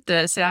 I wrote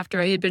this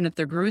after I had been at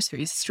the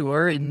grocery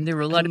store, and there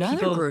were a lot Another of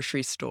people.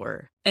 grocery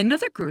store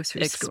Another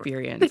grocery store.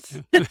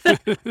 experience.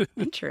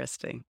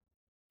 Interesting.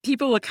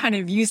 People were kind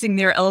of using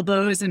their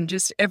elbows, and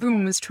just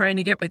everyone was trying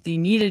to get what they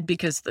needed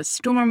because the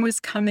storm was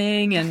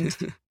coming, and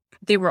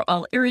they were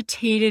all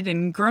irritated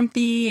and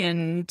grumpy,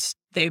 and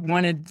they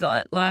wanted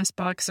that last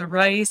box of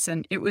rice,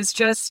 and it was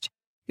just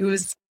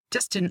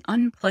an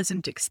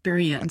unpleasant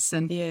experience.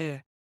 And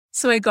Yeah.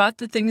 so I got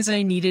the things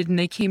I needed, and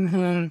I came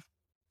home,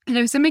 and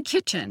I was in my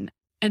kitchen,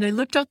 and I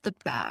looked out the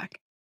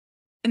back,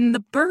 and the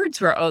birds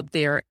were out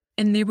there,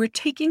 and they were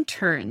taking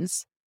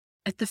turns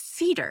at the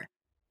feeder.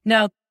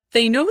 Now,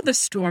 they know the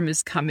storm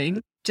is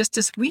coming, just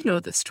as we know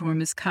the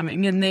storm is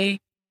coming, and they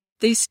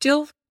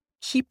still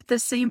keep the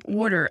same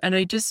order. And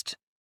I just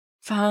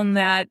found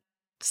that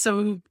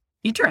so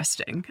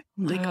interesting.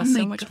 Like, oh so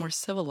my much God. more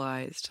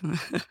civilized.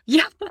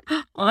 Yeah,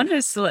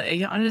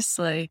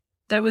 honestly,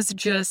 that was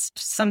just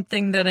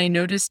something that I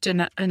noticed,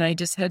 and I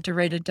just had to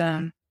write it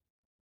down.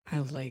 I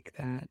like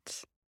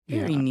that.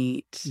 Very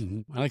neat.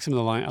 Mm-hmm. I like some of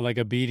the lines. I like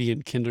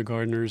obedient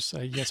kindergartners.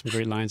 You got some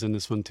great lines in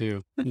this one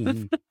too.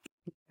 Mm-hmm.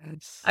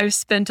 Yes. I've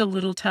spent a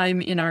little time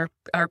in our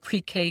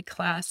pre-K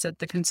class at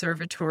the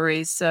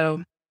conservatory,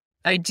 so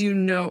I do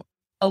know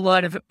a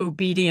lot of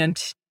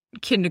obedient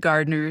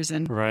kindergartners.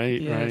 And Right,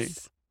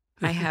 Yes.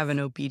 I have an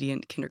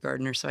obedient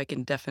kindergartner, so I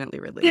can definitely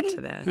relate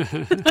to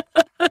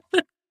that.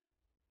 right.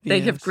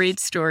 they have Yes. great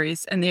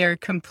stories, and they are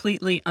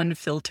completely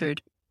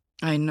unfiltered.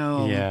 I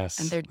know. Yes.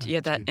 And they're, I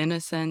that do.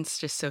 innocence,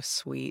 just so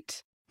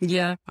sweet.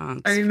 Yeah.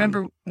 It's I fun.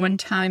 remember one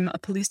time a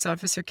police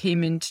officer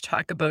came in to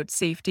talk about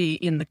safety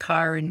in the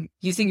car and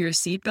using your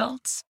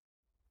seatbelts.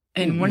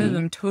 And one of Mhm.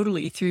 them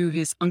totally threw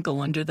his uncle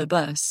under the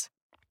bus.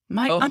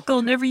 My Oh.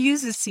 uncle never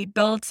uses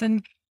seatbelts,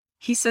 and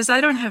he says,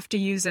 I don't have to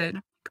use it.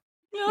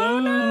 Oh,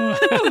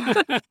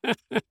 no.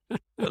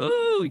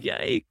 Oh,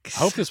 yikes. I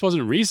hope this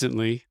wasn't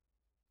recently.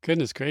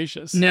 Goodness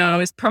gracious. No,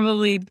 it's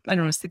probably, I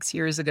don't know, 6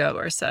 years ago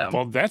or so.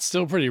 Well, that's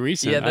still pretty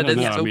recent. Yeah, I that don't is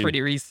know. I still mean,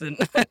 pretty recent.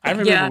 I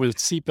remember Yeah. when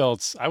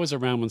seatbelts, I was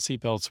around when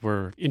seatbelts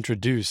were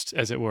introduced,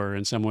 as it were,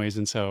 in some ways.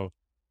 And so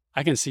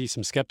I can see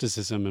some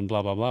skepticism and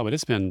blah, blah, blah. But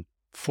it's been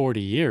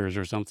 40 years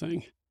or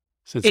something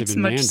since It's they've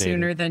been much mandated.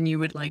 sooner than you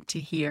would like to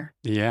hear.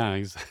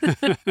 Yeah.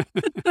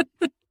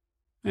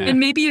 Yeah.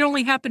 And maybe it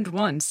only happened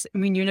once. I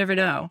mean, you never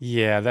know.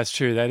 Yeah, that's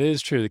true. That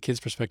is true. The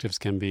kids' perspectives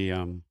can be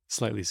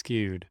slightly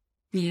skewed.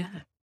 Yeah.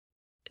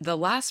 The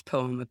last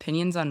poem,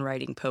 Opinions on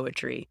Writing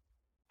Poetry,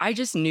 I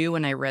just knew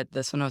when I read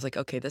this one, I was like,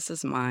 okay, this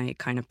is my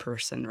kind of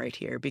person right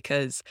here,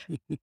 because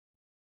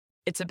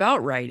it's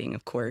about writing,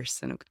 of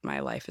course, and my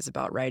life is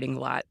about writing a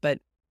lot. But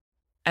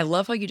I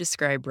love how you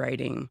describe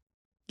writing.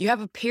 You have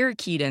a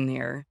parakeet in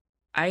there.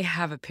 I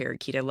have a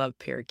parakeet. I love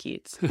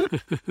parakeets.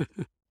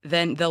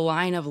 Then the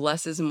line of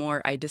less is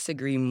more, I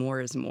disagree,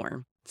 more is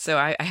more. So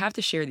I have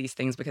to share these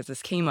things because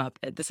this came up.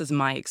 This is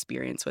my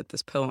experience with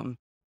this poem.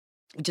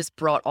 It just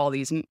brought all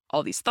these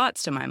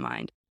thoughts to my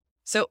mind.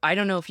 So I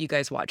don't know if you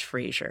guys watch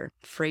Frasier.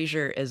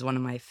 Frasier is one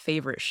of my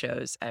favorite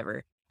shows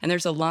ever. And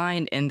there's a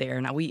line in there,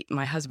 and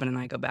my husband and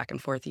I go back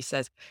and forth. He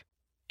says,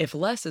 if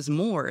less is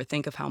more,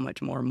 think of how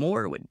much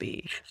more would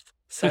be.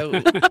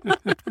 So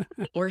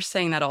we're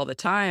saying that all the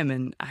time.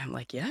 And I'm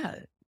like, yeah,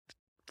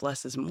 if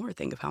less is more,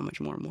 think of how much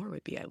more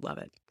would be. I love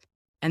it.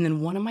 And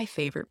then one of my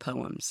favorite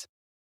poems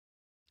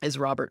is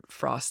Robert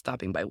Frost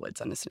Stopping by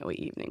Woods on a Snowy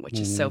Evening, which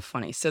is so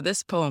funny. So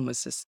this poem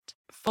was just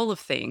full of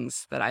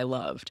things that I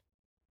loved.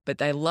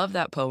 But I love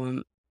that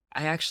poem.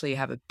 I actually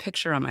have a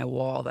picture on my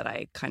wall that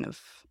I kind of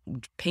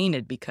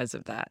painted because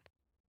of that.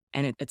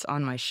 And it's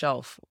on my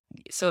shelf.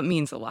 So it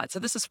means a lot. So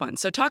this is fun.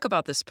 So talk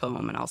about this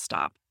poem and I'll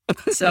stop.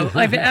 So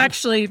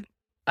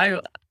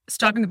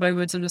Stopping by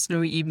Woods on a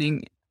Snowy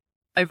Evening,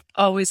 I've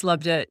always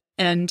loved it.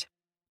 And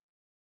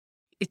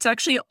it's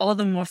actually all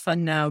the more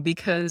fun now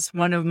because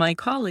one of my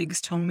colleagues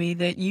told me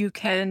that you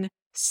can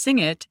sing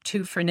it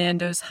to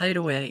Fernando's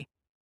Hideaway.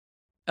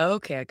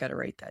 Okay, I got to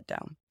write that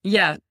down.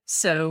 Yeah.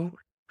 So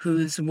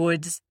whose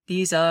woods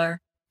these are,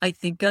 I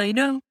think I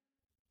know.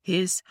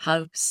 His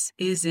house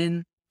is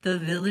in the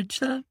village,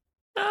 though.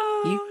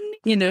 Oh,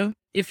 You know,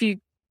 if you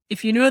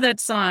know that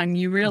song,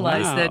 you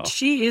realize Wow. that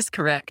she is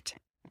correct,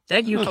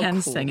 that you Oh,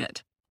 can cool. sing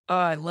it. oh,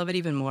 I love it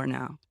even more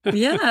now.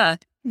 Yeah.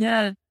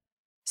 Yeah.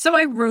 So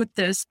I wrote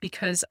this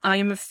because I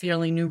am a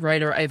fairly new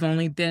writer.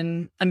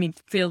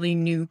 Fairly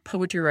new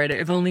poetry writer.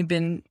 I've only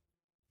been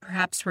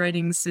perhaps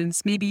writing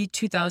since maybe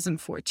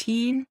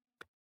 2014.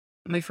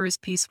 My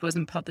first piece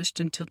wasn't published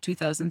until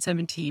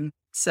 2017.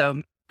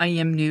 So I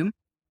am new.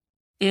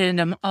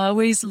 And I'm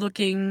always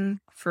looking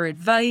for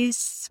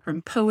advice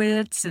from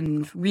poets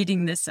and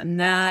reading this and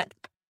that.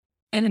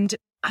 And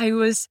I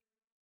was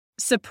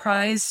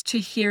surprised to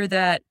hear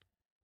that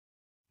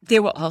they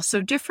were all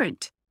so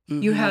different.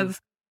 You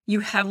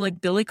Mhm. have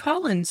like Billy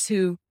Collins,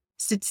 who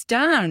sits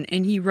down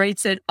and he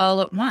writes it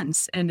all at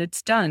once and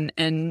it's done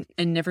and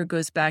never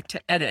goes back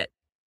to edit.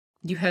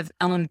 You have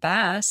Ellen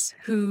Bass,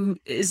 who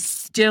is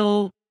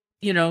still,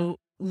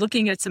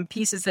 looking at some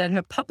pieces that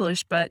have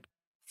published, but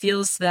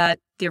feels that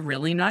they're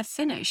really not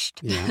finished.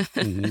 Yeah.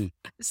 hmm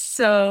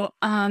So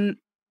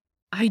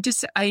I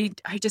just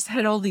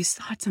had all these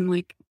thoughts. I'm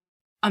like,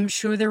 I'm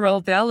sure they're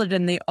all valid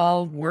and they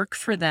all work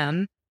for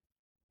them.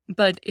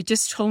 But it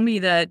just told me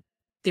that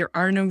there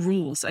are no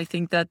rules. I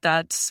think that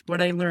that's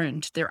what I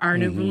learned. There are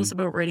no rules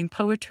about writing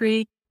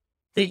poetry,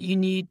 that you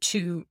need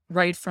to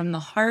write from the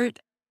heart,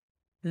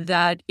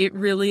 that it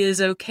really is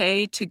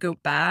okay to go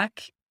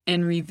back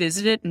and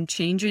revisit it and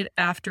change it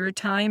after a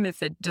time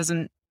if it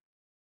doesn't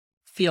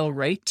feel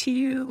right to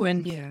you.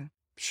 And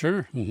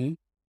Sure.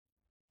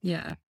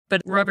 yeah.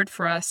 But Robert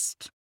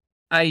Frost,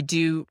 I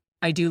do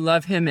I do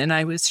love him, and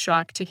I was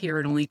shocked to hear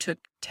it only took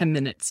 10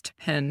 minutes to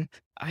pen.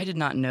 I did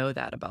not know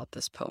that about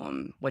this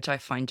poem, which I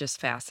find just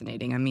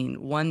fascinating. I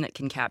mean, one that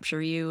can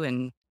capture you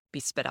and be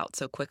spit out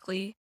so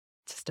quickly.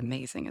 It's just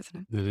amazing,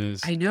 isn't it? It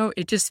is. I know,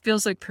 it just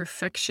feels like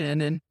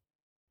perfection, and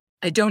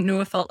I don't know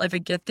if I'll ever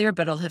get there,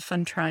 but I'll have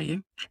fun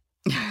trying.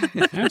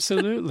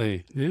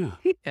 Absolutely. Yeah.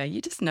 Yeah,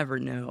 you just never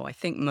know. I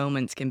think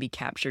moments can be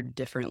captured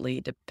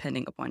differently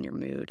depending upon your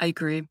mood I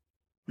agree.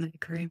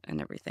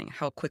 and everything,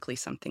 how quickly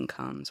something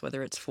comes,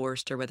 whether it's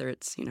forced or whether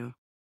it's,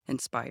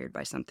 inspired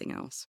by something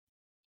else.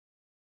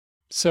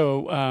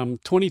 So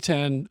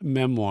 2010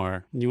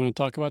 memoir. You want to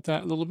talk about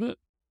that a little bit?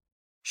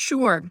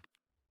 Sure.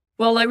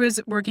 While I was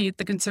working at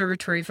the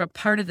conservatory for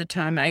part of the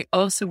time, I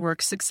also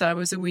worked 6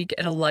 hours a week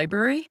at a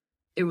library.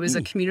 It was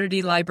a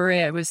community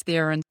library. I was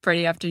there on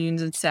Friday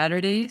afternoons and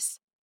Saturdays.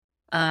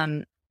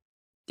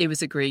 It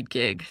was a great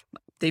gig.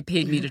 They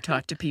paid me to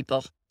talk to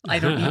people. I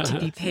don't need to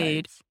be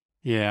paid.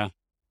 Yeah.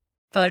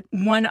 But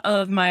one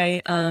of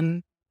my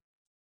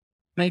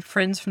my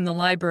friends from the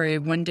library,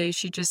 one day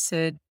she just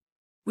said,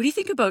 "What do you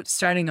think about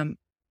starting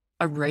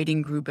a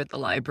writing group at the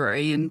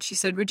library?" And she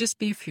said, "Would just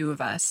be a few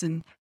of us."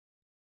 And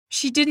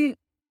she didn't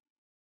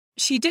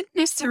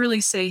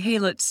necessarily say, "Hey,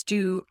 let's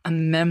do a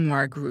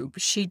memoir group."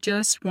 She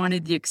just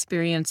wanted the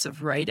experience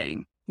of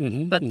writing.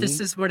 But this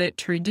is what it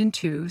turned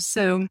into.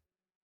 So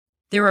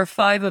there are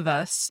 5 of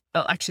us.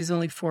 Well, actually, there's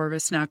only 4 of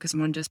us now because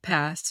one just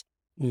passed.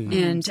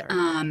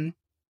 And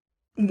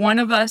one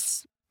of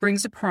us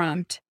brings a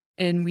prompt,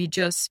 and we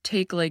just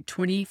take like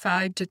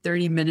 25 to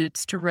 30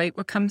 minutes to write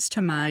what comes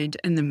to mind,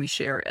 and then we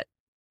share it.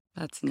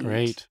 That's neat.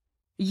 Great.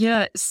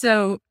 Yeah.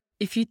 So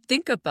if you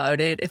think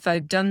about it, if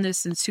I've done this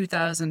since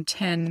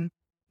 2010,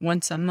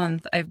 once a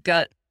month, I've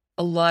got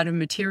a lot of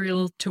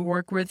material to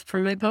work with for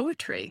my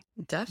poetry.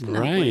 Definitely.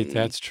 Right.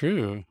 That's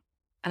true.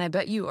 And I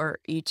bet you are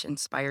each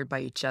inspired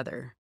by each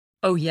other.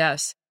 Oh,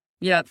 yes.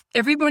 Yeah.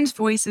 Everyone's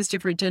voice is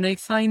different. And I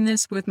find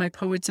this with my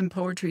Poets and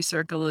Poetry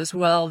Circle as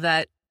well,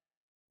 that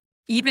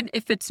even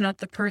if it's not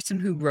the person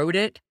who wrote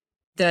it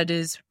that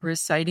is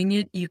reciting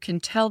it, you can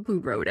tell who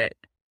wrote it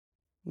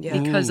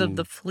because of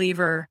the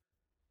flavor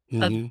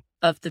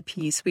of the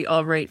piece. We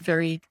all write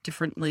very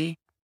differently.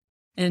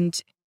 And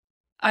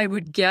I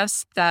would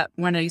guess that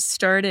when I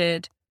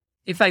started,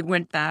 if I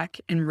went back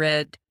and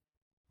read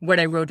what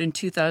I wrote in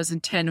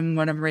 2010 and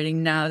what I'm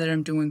writing now that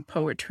I'm doing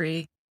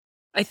poetry,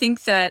 I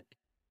think that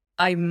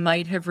I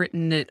might have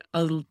written it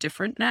a little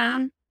different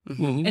now.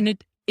 And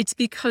it's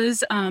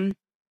because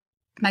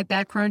my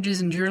background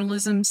is in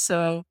journalism,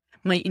 so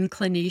my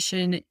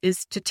inclination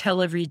is to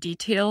tell every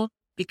detail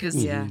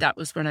because that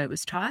was what I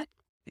was taught.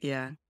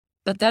 Yeah.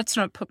 But that's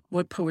not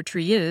what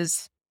poetry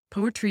is.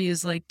 Poetry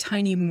is like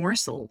tiny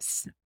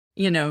morsels,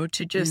 to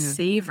just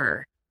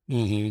savor.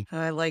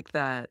 I like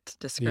that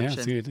description. Yeah,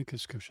 it's a good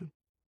description.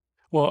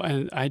 Well,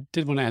 and I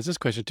did want to ask this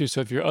question too.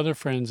 So if your other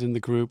friends in the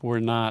group were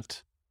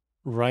not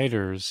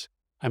writers,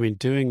 I mean,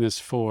 doing this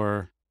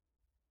for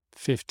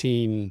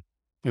 15,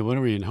 wait, what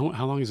are we in?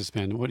 How long has it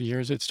been? What year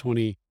is it? It's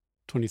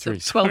 2023.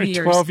 So 12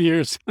 years. 12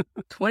 years.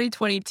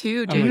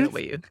 2022, I'm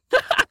like-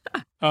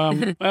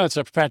 JW. Well, it's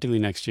practically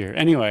next year.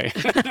 Anyway.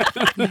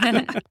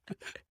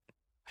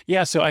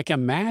 Yeah, so I can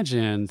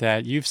imagine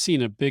that you've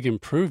seen a big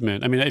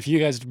improvement. I mean, if you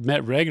guys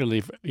met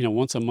regularly,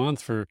 once a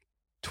month for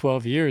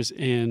 12 years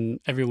in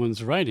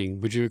everyone's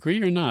writing, would you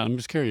agree or not? I'm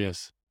just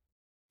curious.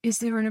 Is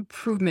there an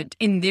improvement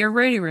in their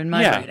writing or in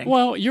my Yeah, writing?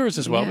 well, yours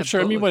as well. Yeah,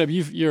 Sure. I mean, both. whatever.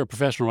 You're a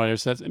professional writer,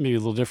 so that's maybe a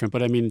little different.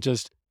 But I mean,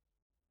 just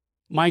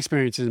my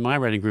experience in my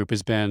writing group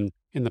has been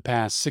in the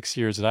past 6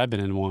 years that I've been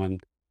in one,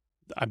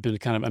 I've been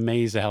kind of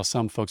amazed at how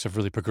some folks have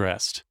really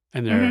progressed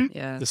and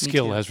Yeah. the me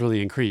skill too. has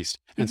really increased.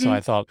 And so I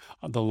thought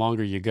the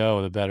longer you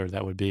go, the better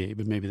that would be.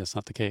 But maybe that's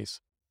not the case.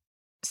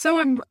 So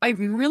I'm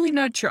really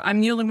not sure.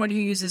 I'm the only one who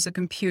uses a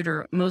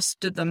computer.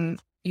 Most of them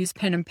use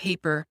pen and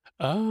paper.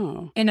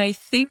 Oh, And I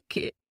think,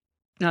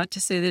 not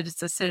to say that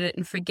it's a set it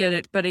and forget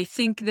it, but I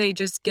think they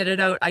just get it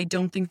out. I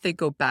don't think they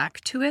go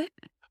back to it.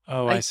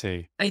 I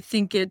see. I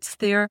think it's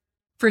there.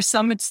 For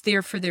some, it's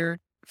there for their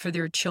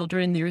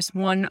children. There's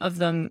one of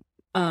them,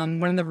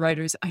 one of the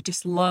writers, I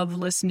just love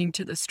listening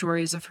to the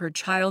stories of her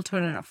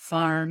childhood on a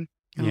farm.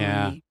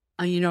 Yeah.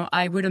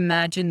 I would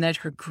imagine that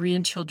her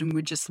grandchildren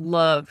would just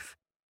love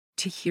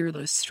to hear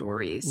those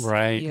stories.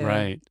 Right, Yeah.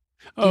 right.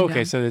 Oh, okay.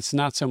 know. So it's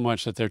not so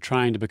much that they're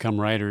trying to become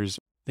writers.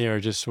 They are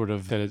just sort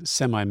of a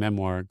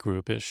semi-memoir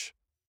groupish.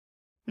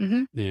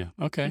 Mm-hmm. Yeah.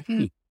 Okay.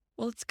 Mhm.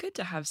 Well, it's good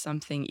to have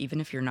something, even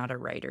if you're not a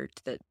writer,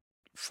 that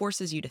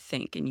forces you to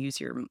think and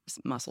use your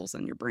muscles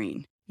and your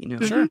brain,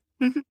 Sure.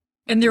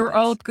 And they were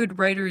all good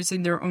writers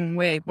in their own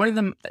way. One of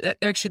them,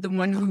 actually, the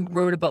one who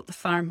wrote about the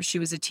farm, she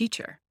was a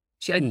teacher.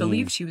 I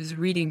believe she was a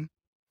reading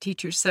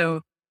teacher.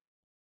 So,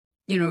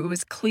 it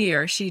was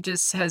clear she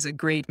just has a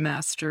great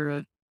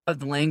master of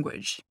the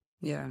language.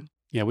 Yeah.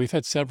 Yeah. We've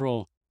had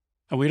several,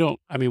 and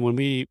when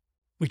we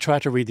try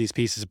to read these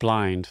pieces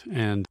blind,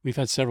 and we've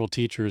had several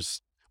teachers'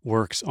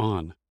 works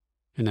on.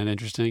 Isn't that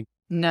interesting?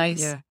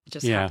 Nice. Yeah. It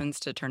just Yeah. happens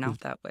to turn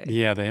out that way.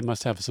 Yeah. They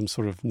must have some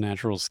sort of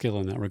natural skill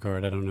in that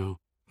regard. I don't know.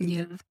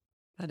 Yeah.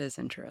 That is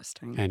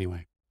interesting.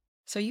 Anyway.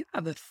 So you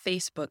have a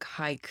Facebook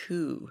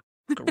haiku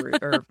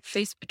group or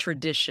Facebook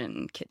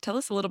tradition. Tell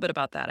us a little bit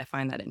about that. I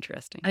find that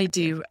interesting. I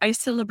do. I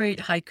celebrate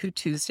Haiku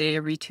Tuesday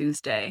every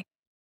Tuesday.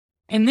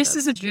 And this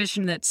is a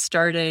tradition that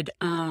started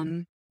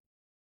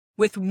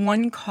with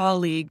one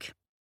colleague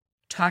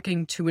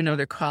talking to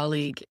another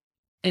colleague.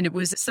 And it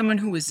was someone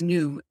who was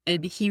new.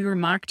 And he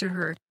remarked to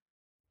her,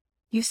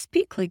 "You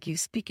speak like you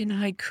speak in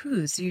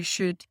haikus. You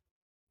should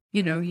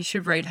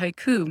write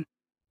haiku."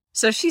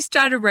 So she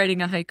started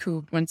writing a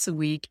haiku once a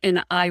week,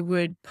 and I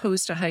would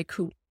post a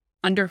haiku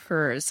under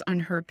hers on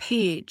her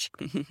page.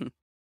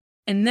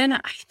 And then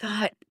I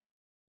thought,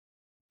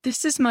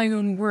 this is my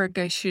own work.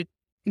 I should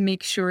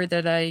make sure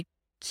that I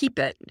keep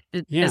it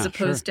as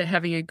opposed to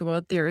having it go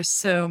out there.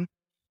 So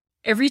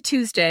every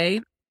Tuesday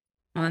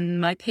on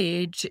my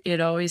page, it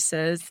always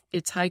says,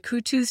 "It's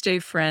Haiku Tuesday,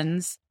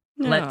 friends.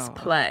 Let's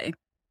play."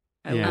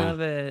 I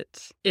love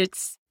it.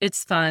 It's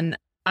fun.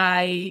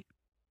 I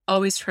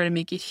always try to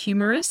make it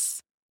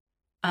humorous.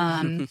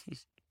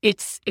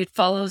 It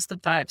follows the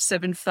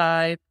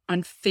 575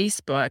 on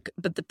Facebook,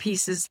 but the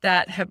pieces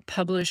that have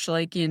published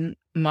like in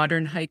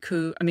Modern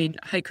Haiku,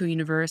 Haiku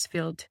Universe,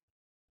 Field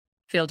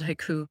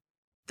Haiku,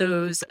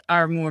 those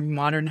are more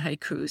modern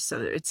haiku,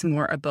 so it's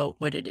more about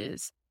what it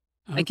is.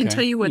 Okay. I can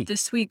tell you what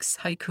this week's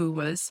haiku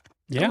was.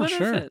 Yeah,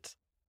 sure. Is it?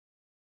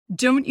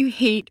 Don't you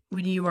hate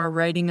when you are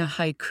writing a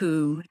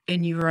haiku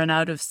and you run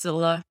out of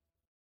Scylla?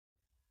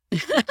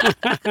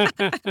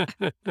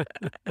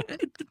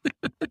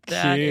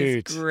 That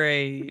is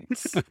great.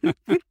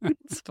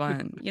 It's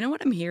fun. You know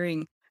what I'm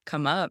hearing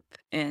come up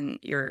in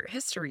your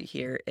history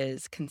here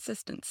is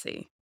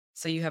consistency.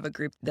 So you have a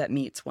group that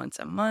meets once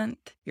a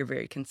month. You're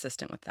very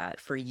consistent with that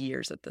for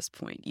years at this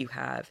point. You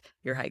have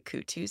your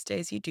Haiku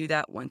Tuesdays. You do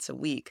that once a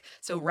week.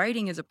 So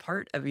writing is a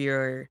part of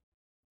your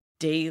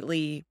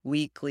daily,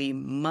 weekly,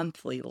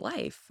 monthly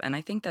life. And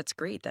I think that's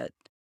great, that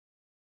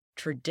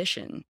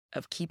tradition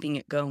of keeping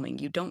it going.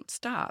 You don't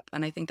stop.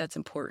 And I think that's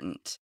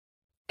important.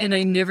 And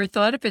I never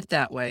thought of it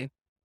that way.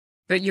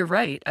 But you're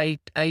right. I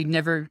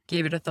never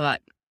gave it a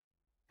thought.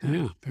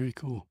 Yeah, very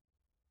cool.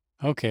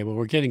 Okay, well,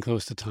 we're getting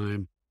close to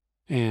time.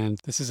 And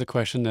this is a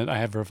question that I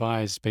have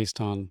revised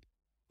based on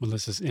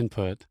Melissa's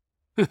input.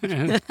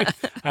 And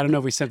I don't know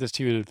if we sent this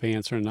to you in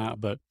advance or not,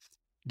 but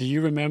do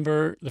you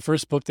remember the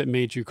first book that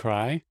made you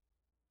cry?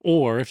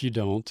 Or if you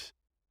don't,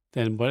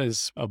 then what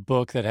is a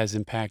book that has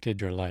impacted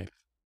your life?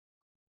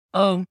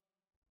 Oh,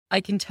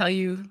 I can tell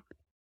you.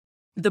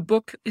 The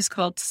book is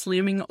called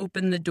Slamming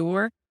Open the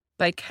Door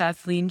by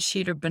Kathleen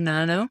Sheeter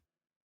Bonanno.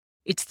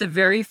 It's the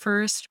very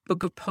first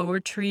book of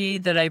poetry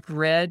that I've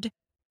read.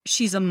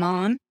 She's a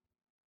mom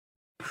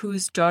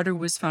whose daughter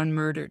was found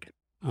murdered.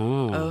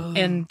 Oh.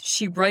 And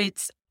she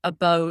writes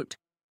about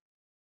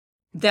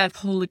that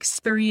whole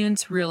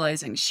experience,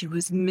 realizing she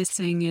was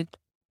missing it.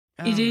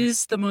 It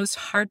is the most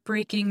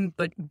heartbreaking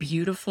but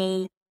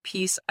beautiful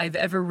piece I've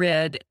ever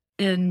read.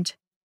 And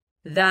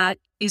that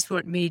is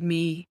what made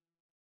me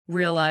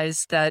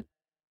realize that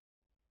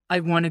I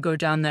want to go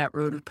down that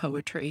road of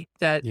poetry.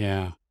 That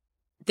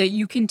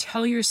you can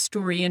tell your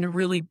story in a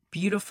really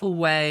beautiful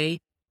way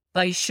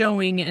by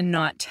showing and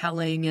not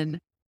telling. And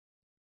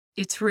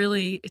it's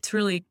really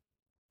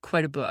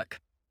quite a book.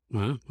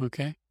 Wow.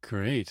 Okay.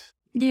 Great.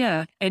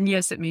 Yeah. And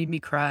yes, it made me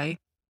cry.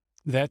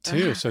 That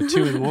too. So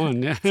 2 in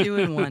 1. 2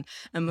 in 1.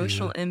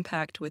 Emotional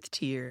impact with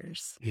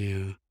tears.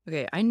 Yeah.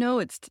 Okay. I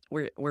know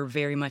we're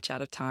very much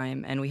out of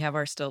time and we have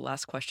our still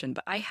last question,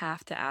 but I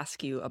have to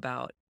ask you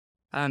about,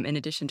 in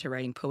addition to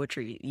writing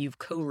poetry, you've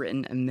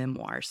co-written a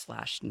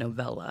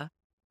memoir/novella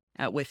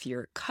with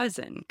your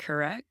cousin,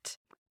 correct?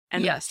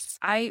 And yes.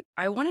 I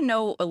want to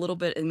know a little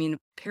bit,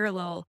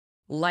 parallel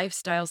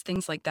lifestyles,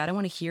 things like that. I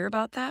want to hear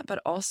about that, but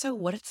also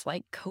what it's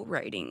like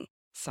co-writing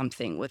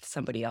something with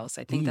somebody else.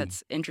 I think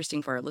that's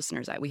interesting for our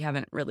listeners. We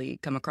haven't really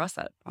come across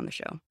that on the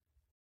show.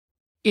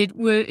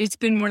 It's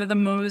been one of the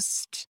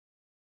most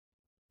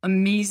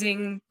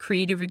amazing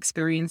creative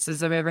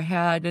experiences I've ever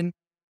had. And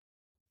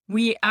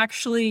we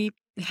actually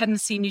hadn't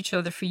seen each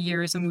other for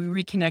years, and we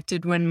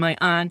reconnected when my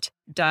aunt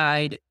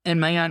died. And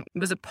my aunt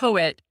was a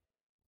poet,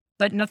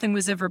 but nothing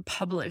was ever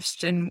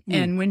published. And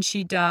when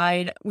she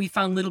died, we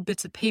found little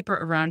bits of paper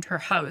around her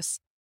house.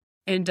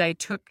 And I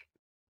took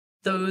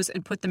those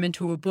and put them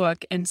into a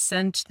book and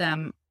sent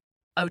them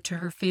out to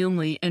her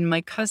family. And my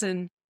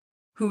cousin,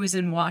 who was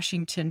in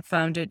Washington,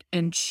 found it,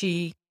 and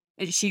she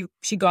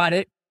got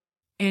it.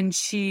 And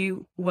she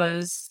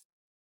was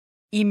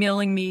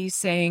emailing me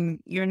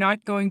saying, "You're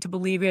not going to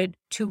believe it.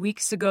 2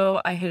 weeks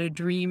ago, I had a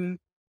dream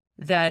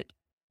that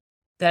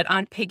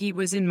Aunt Peggy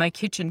was in my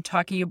kitchen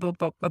talking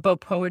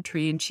about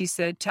poetry. And she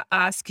said to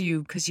ask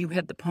you because you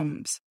had the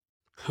poems."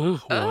 Huh,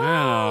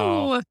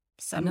 wow. Oh,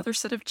 another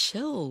set of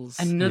chills.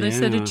 Another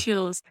set of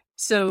chills.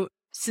 So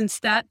since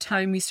that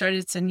time, we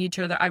started sending each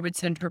other. I would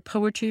send her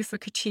poetry for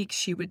critique.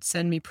 She would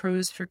send me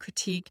prose for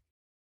critique.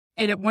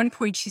 And at one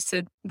point she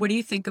said, "What do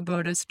you think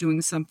about us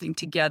doing something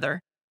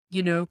together?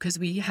 Because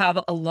we have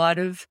a lot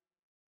of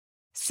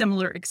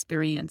similar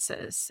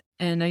experiences.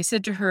 And I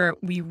said to her,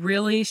 we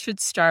really should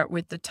start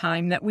with the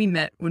time that we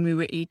met when we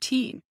were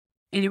 18.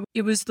 And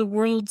it was the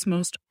world's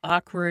most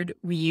awkward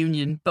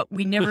reunion, but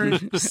we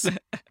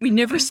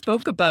never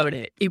spoke about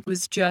it. It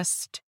was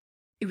just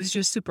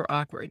super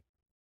awkward.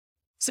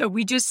 So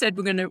we just said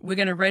we're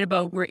gonna write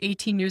about we're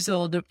 18 years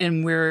old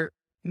and we're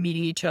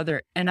meeting each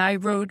other. And I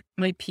wrote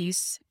my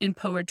piece in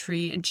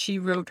poetry and she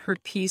wrote her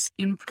piece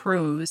in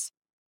prose,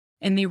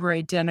 and they were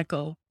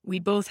identical. We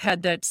both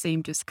had that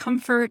same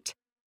discomfort.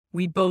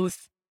 We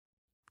both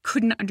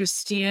couldn't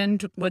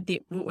understand what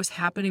was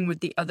happening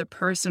with the other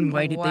person.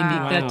 Why did they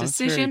make that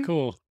decision? That's very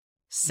cool.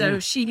 So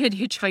she had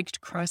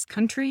hitchhiked cross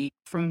country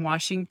from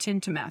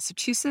Washington to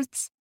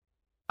Massachusetts.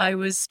 I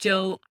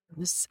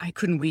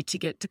couldn't wait to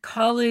get to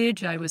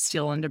college. I was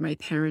still under my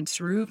parents'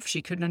 roof.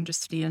 She couldn't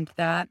understand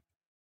that.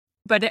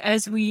 But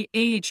as we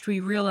aged, we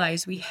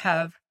realized we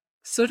have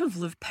sort of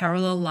lived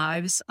parallel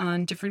lives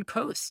on different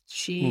coasts.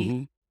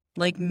 She,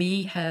 like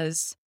me,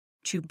 has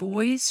 2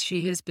 boys.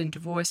 She has been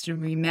divorced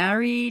and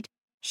remarried.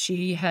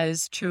 She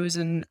has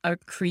chosen a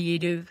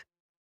creative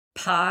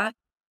path.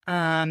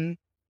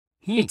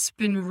 It's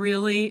been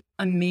really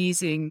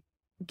amazing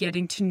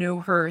getting to know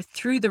her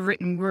through the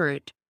written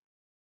word.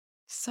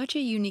 Such a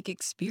unique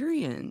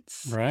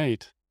experience.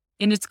 Right.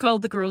 And it's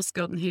called The Girl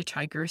Scout and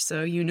Hitchhiker,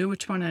 so you know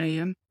which one I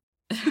am.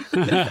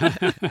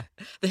 The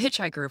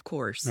hitchhiker, of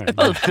course. Right.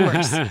 Oh, of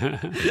course.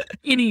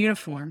 In a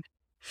uniform.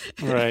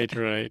 Right.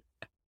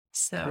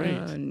 So,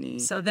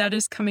 Great. So that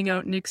is coming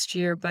out next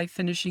year by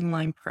Finishing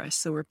Line Press.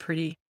 So we're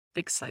pretty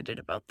excited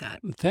about that.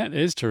 That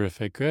is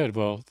terrific. Good.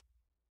 Well,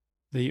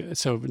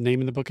 so name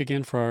of the book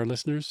again for our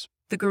listeners?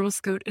 The Girl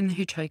Scout and the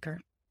Hitchhiker.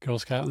 Girl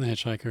Scout and the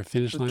Hitchhiker,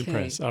 Finish Line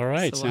Press. All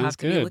right, so we'll sounds have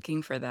to good. Be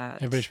looking for that.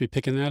 Everybody should be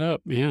picking that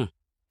up. Yeah.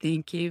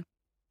 Thank you.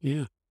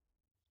 Yeah.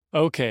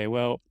 Okay,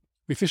 well,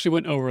 we officially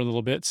went over a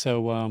little bit.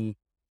 So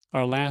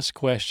our last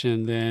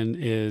question then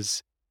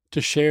is to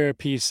share a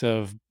piece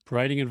of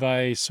writing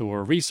advice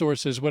or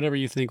resources, whatever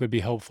you think would be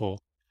helpful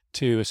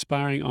to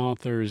aspiring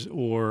authors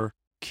or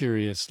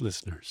curious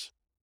listeners.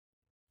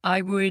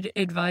 I would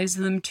advise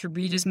them to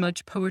read as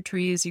much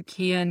poetry as you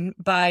can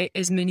by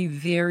as many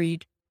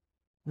varied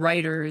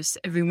writers.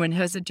 Everyone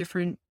has a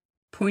different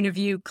point of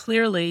view.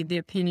 Clearly, the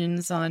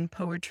opinions on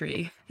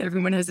poetry.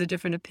 Everyone has a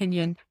different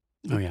opinion.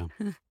 Oh, yeah.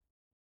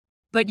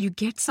 But you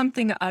get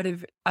something out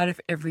of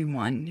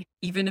everyone,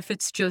 even if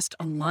it's just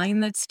a line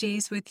that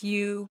stays with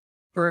you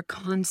or a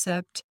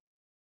concept.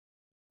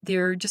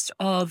 They're just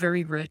all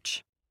very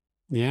rich.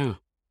 Yeah.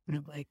 I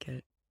like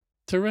it.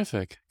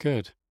 Terrific.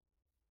 Good.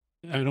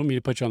 I don't mean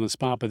to put you on the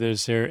spot, but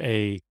is there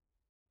a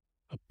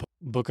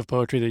book of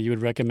poetry that you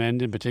would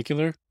recommend in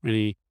particular?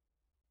 Any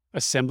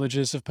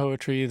assemblages of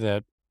poetry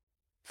that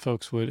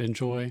folks would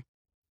enjoy?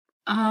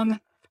 One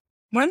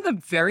of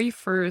the very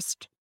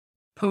first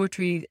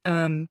poetry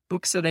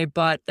books that I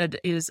bought that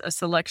is a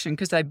selection,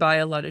 because I buy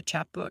a lot of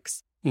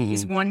chapbooks,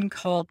 is one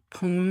called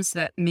Poems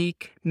That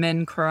Make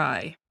Men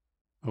Cry.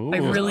 Ooh. I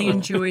really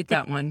enjoyed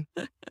that one.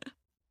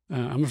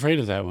 I'm afraid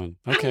of that one.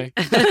 Okay.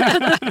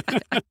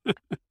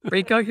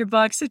 Break out your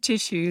box of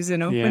tissues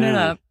and open it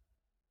up.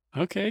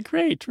 Okay,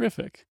 great.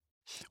 Terrific.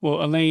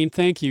 Well, Elaine,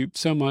 thank you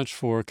so much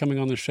for coming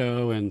on the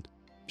show and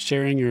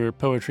sharing your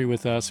poetry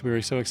with us. We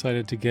were so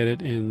excited to get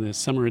it in the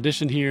summer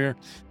edition here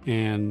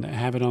and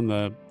have it on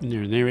the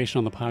narration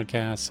on the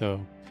podcast.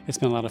 So it's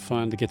been a lot of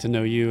fun to get to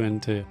know you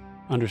and to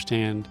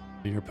understand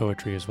your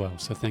poetry as well.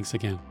 So thanks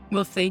again.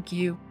 Well, thank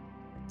you.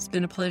 It's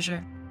been a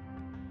pleasure.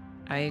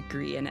 I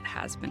agree, and it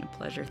has been a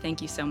pleasure.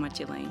 Thank you so much,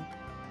 Elaine.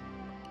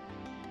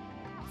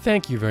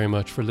 Thank you very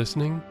much for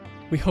listening.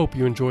 We hope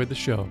you enjoyed the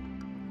show.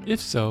 If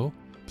so,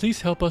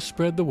 please help us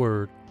spread the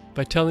word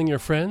by telling your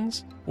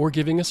friends or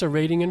giving us a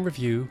rating and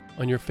review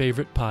on your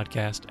favorite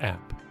podcast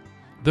app.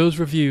 Those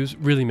reviews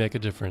really make a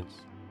difference.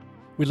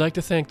 We'd like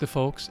to thank the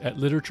folks at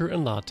Literature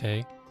and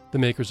Latte, the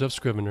makers of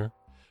Scrivener,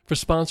 for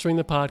sponsoring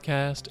the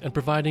podcast and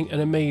providing an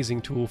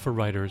amazing tool for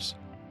writers.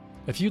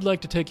 If you'd like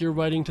to take your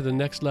writing to the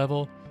next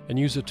level and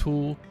use a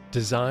tool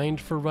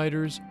designed for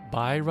writers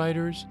by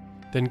writers,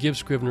 then give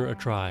Scrivener a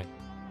try.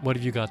 What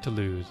have you got to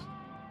lose?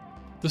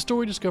 The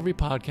Story Discovery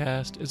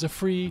Podcast is a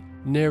free,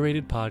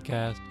 narrated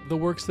podcast of the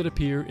works that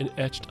appear in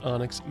Etched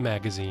Onyx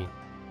magazine.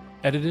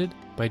 Edited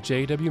by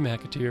J.W.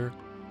 McAteer,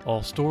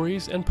 all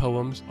stories and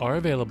poems are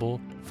available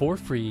for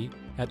free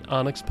at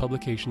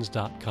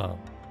onyxpublications.com.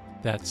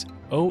 That's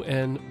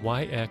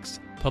ONYX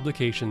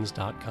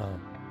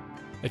publications.com.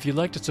 If you'd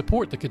like to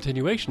support the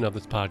continuation of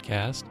this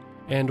podcast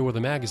and or the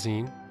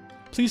magazine,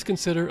 please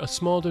consider a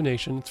small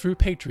donation through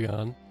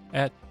Patreon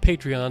at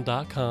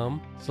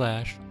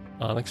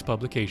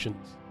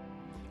patreon.com/onyxpublications.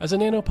 As a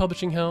nano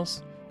publishing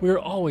house, we are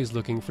always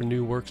looking for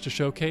new works to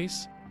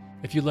showcase.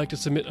 If you'd like to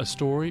submit a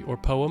story or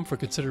poem for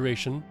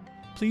consideration,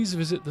 please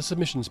visit the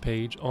submissions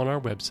page on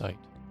our website.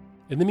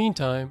 In the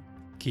meantime,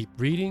 keep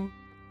reading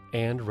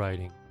and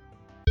writing.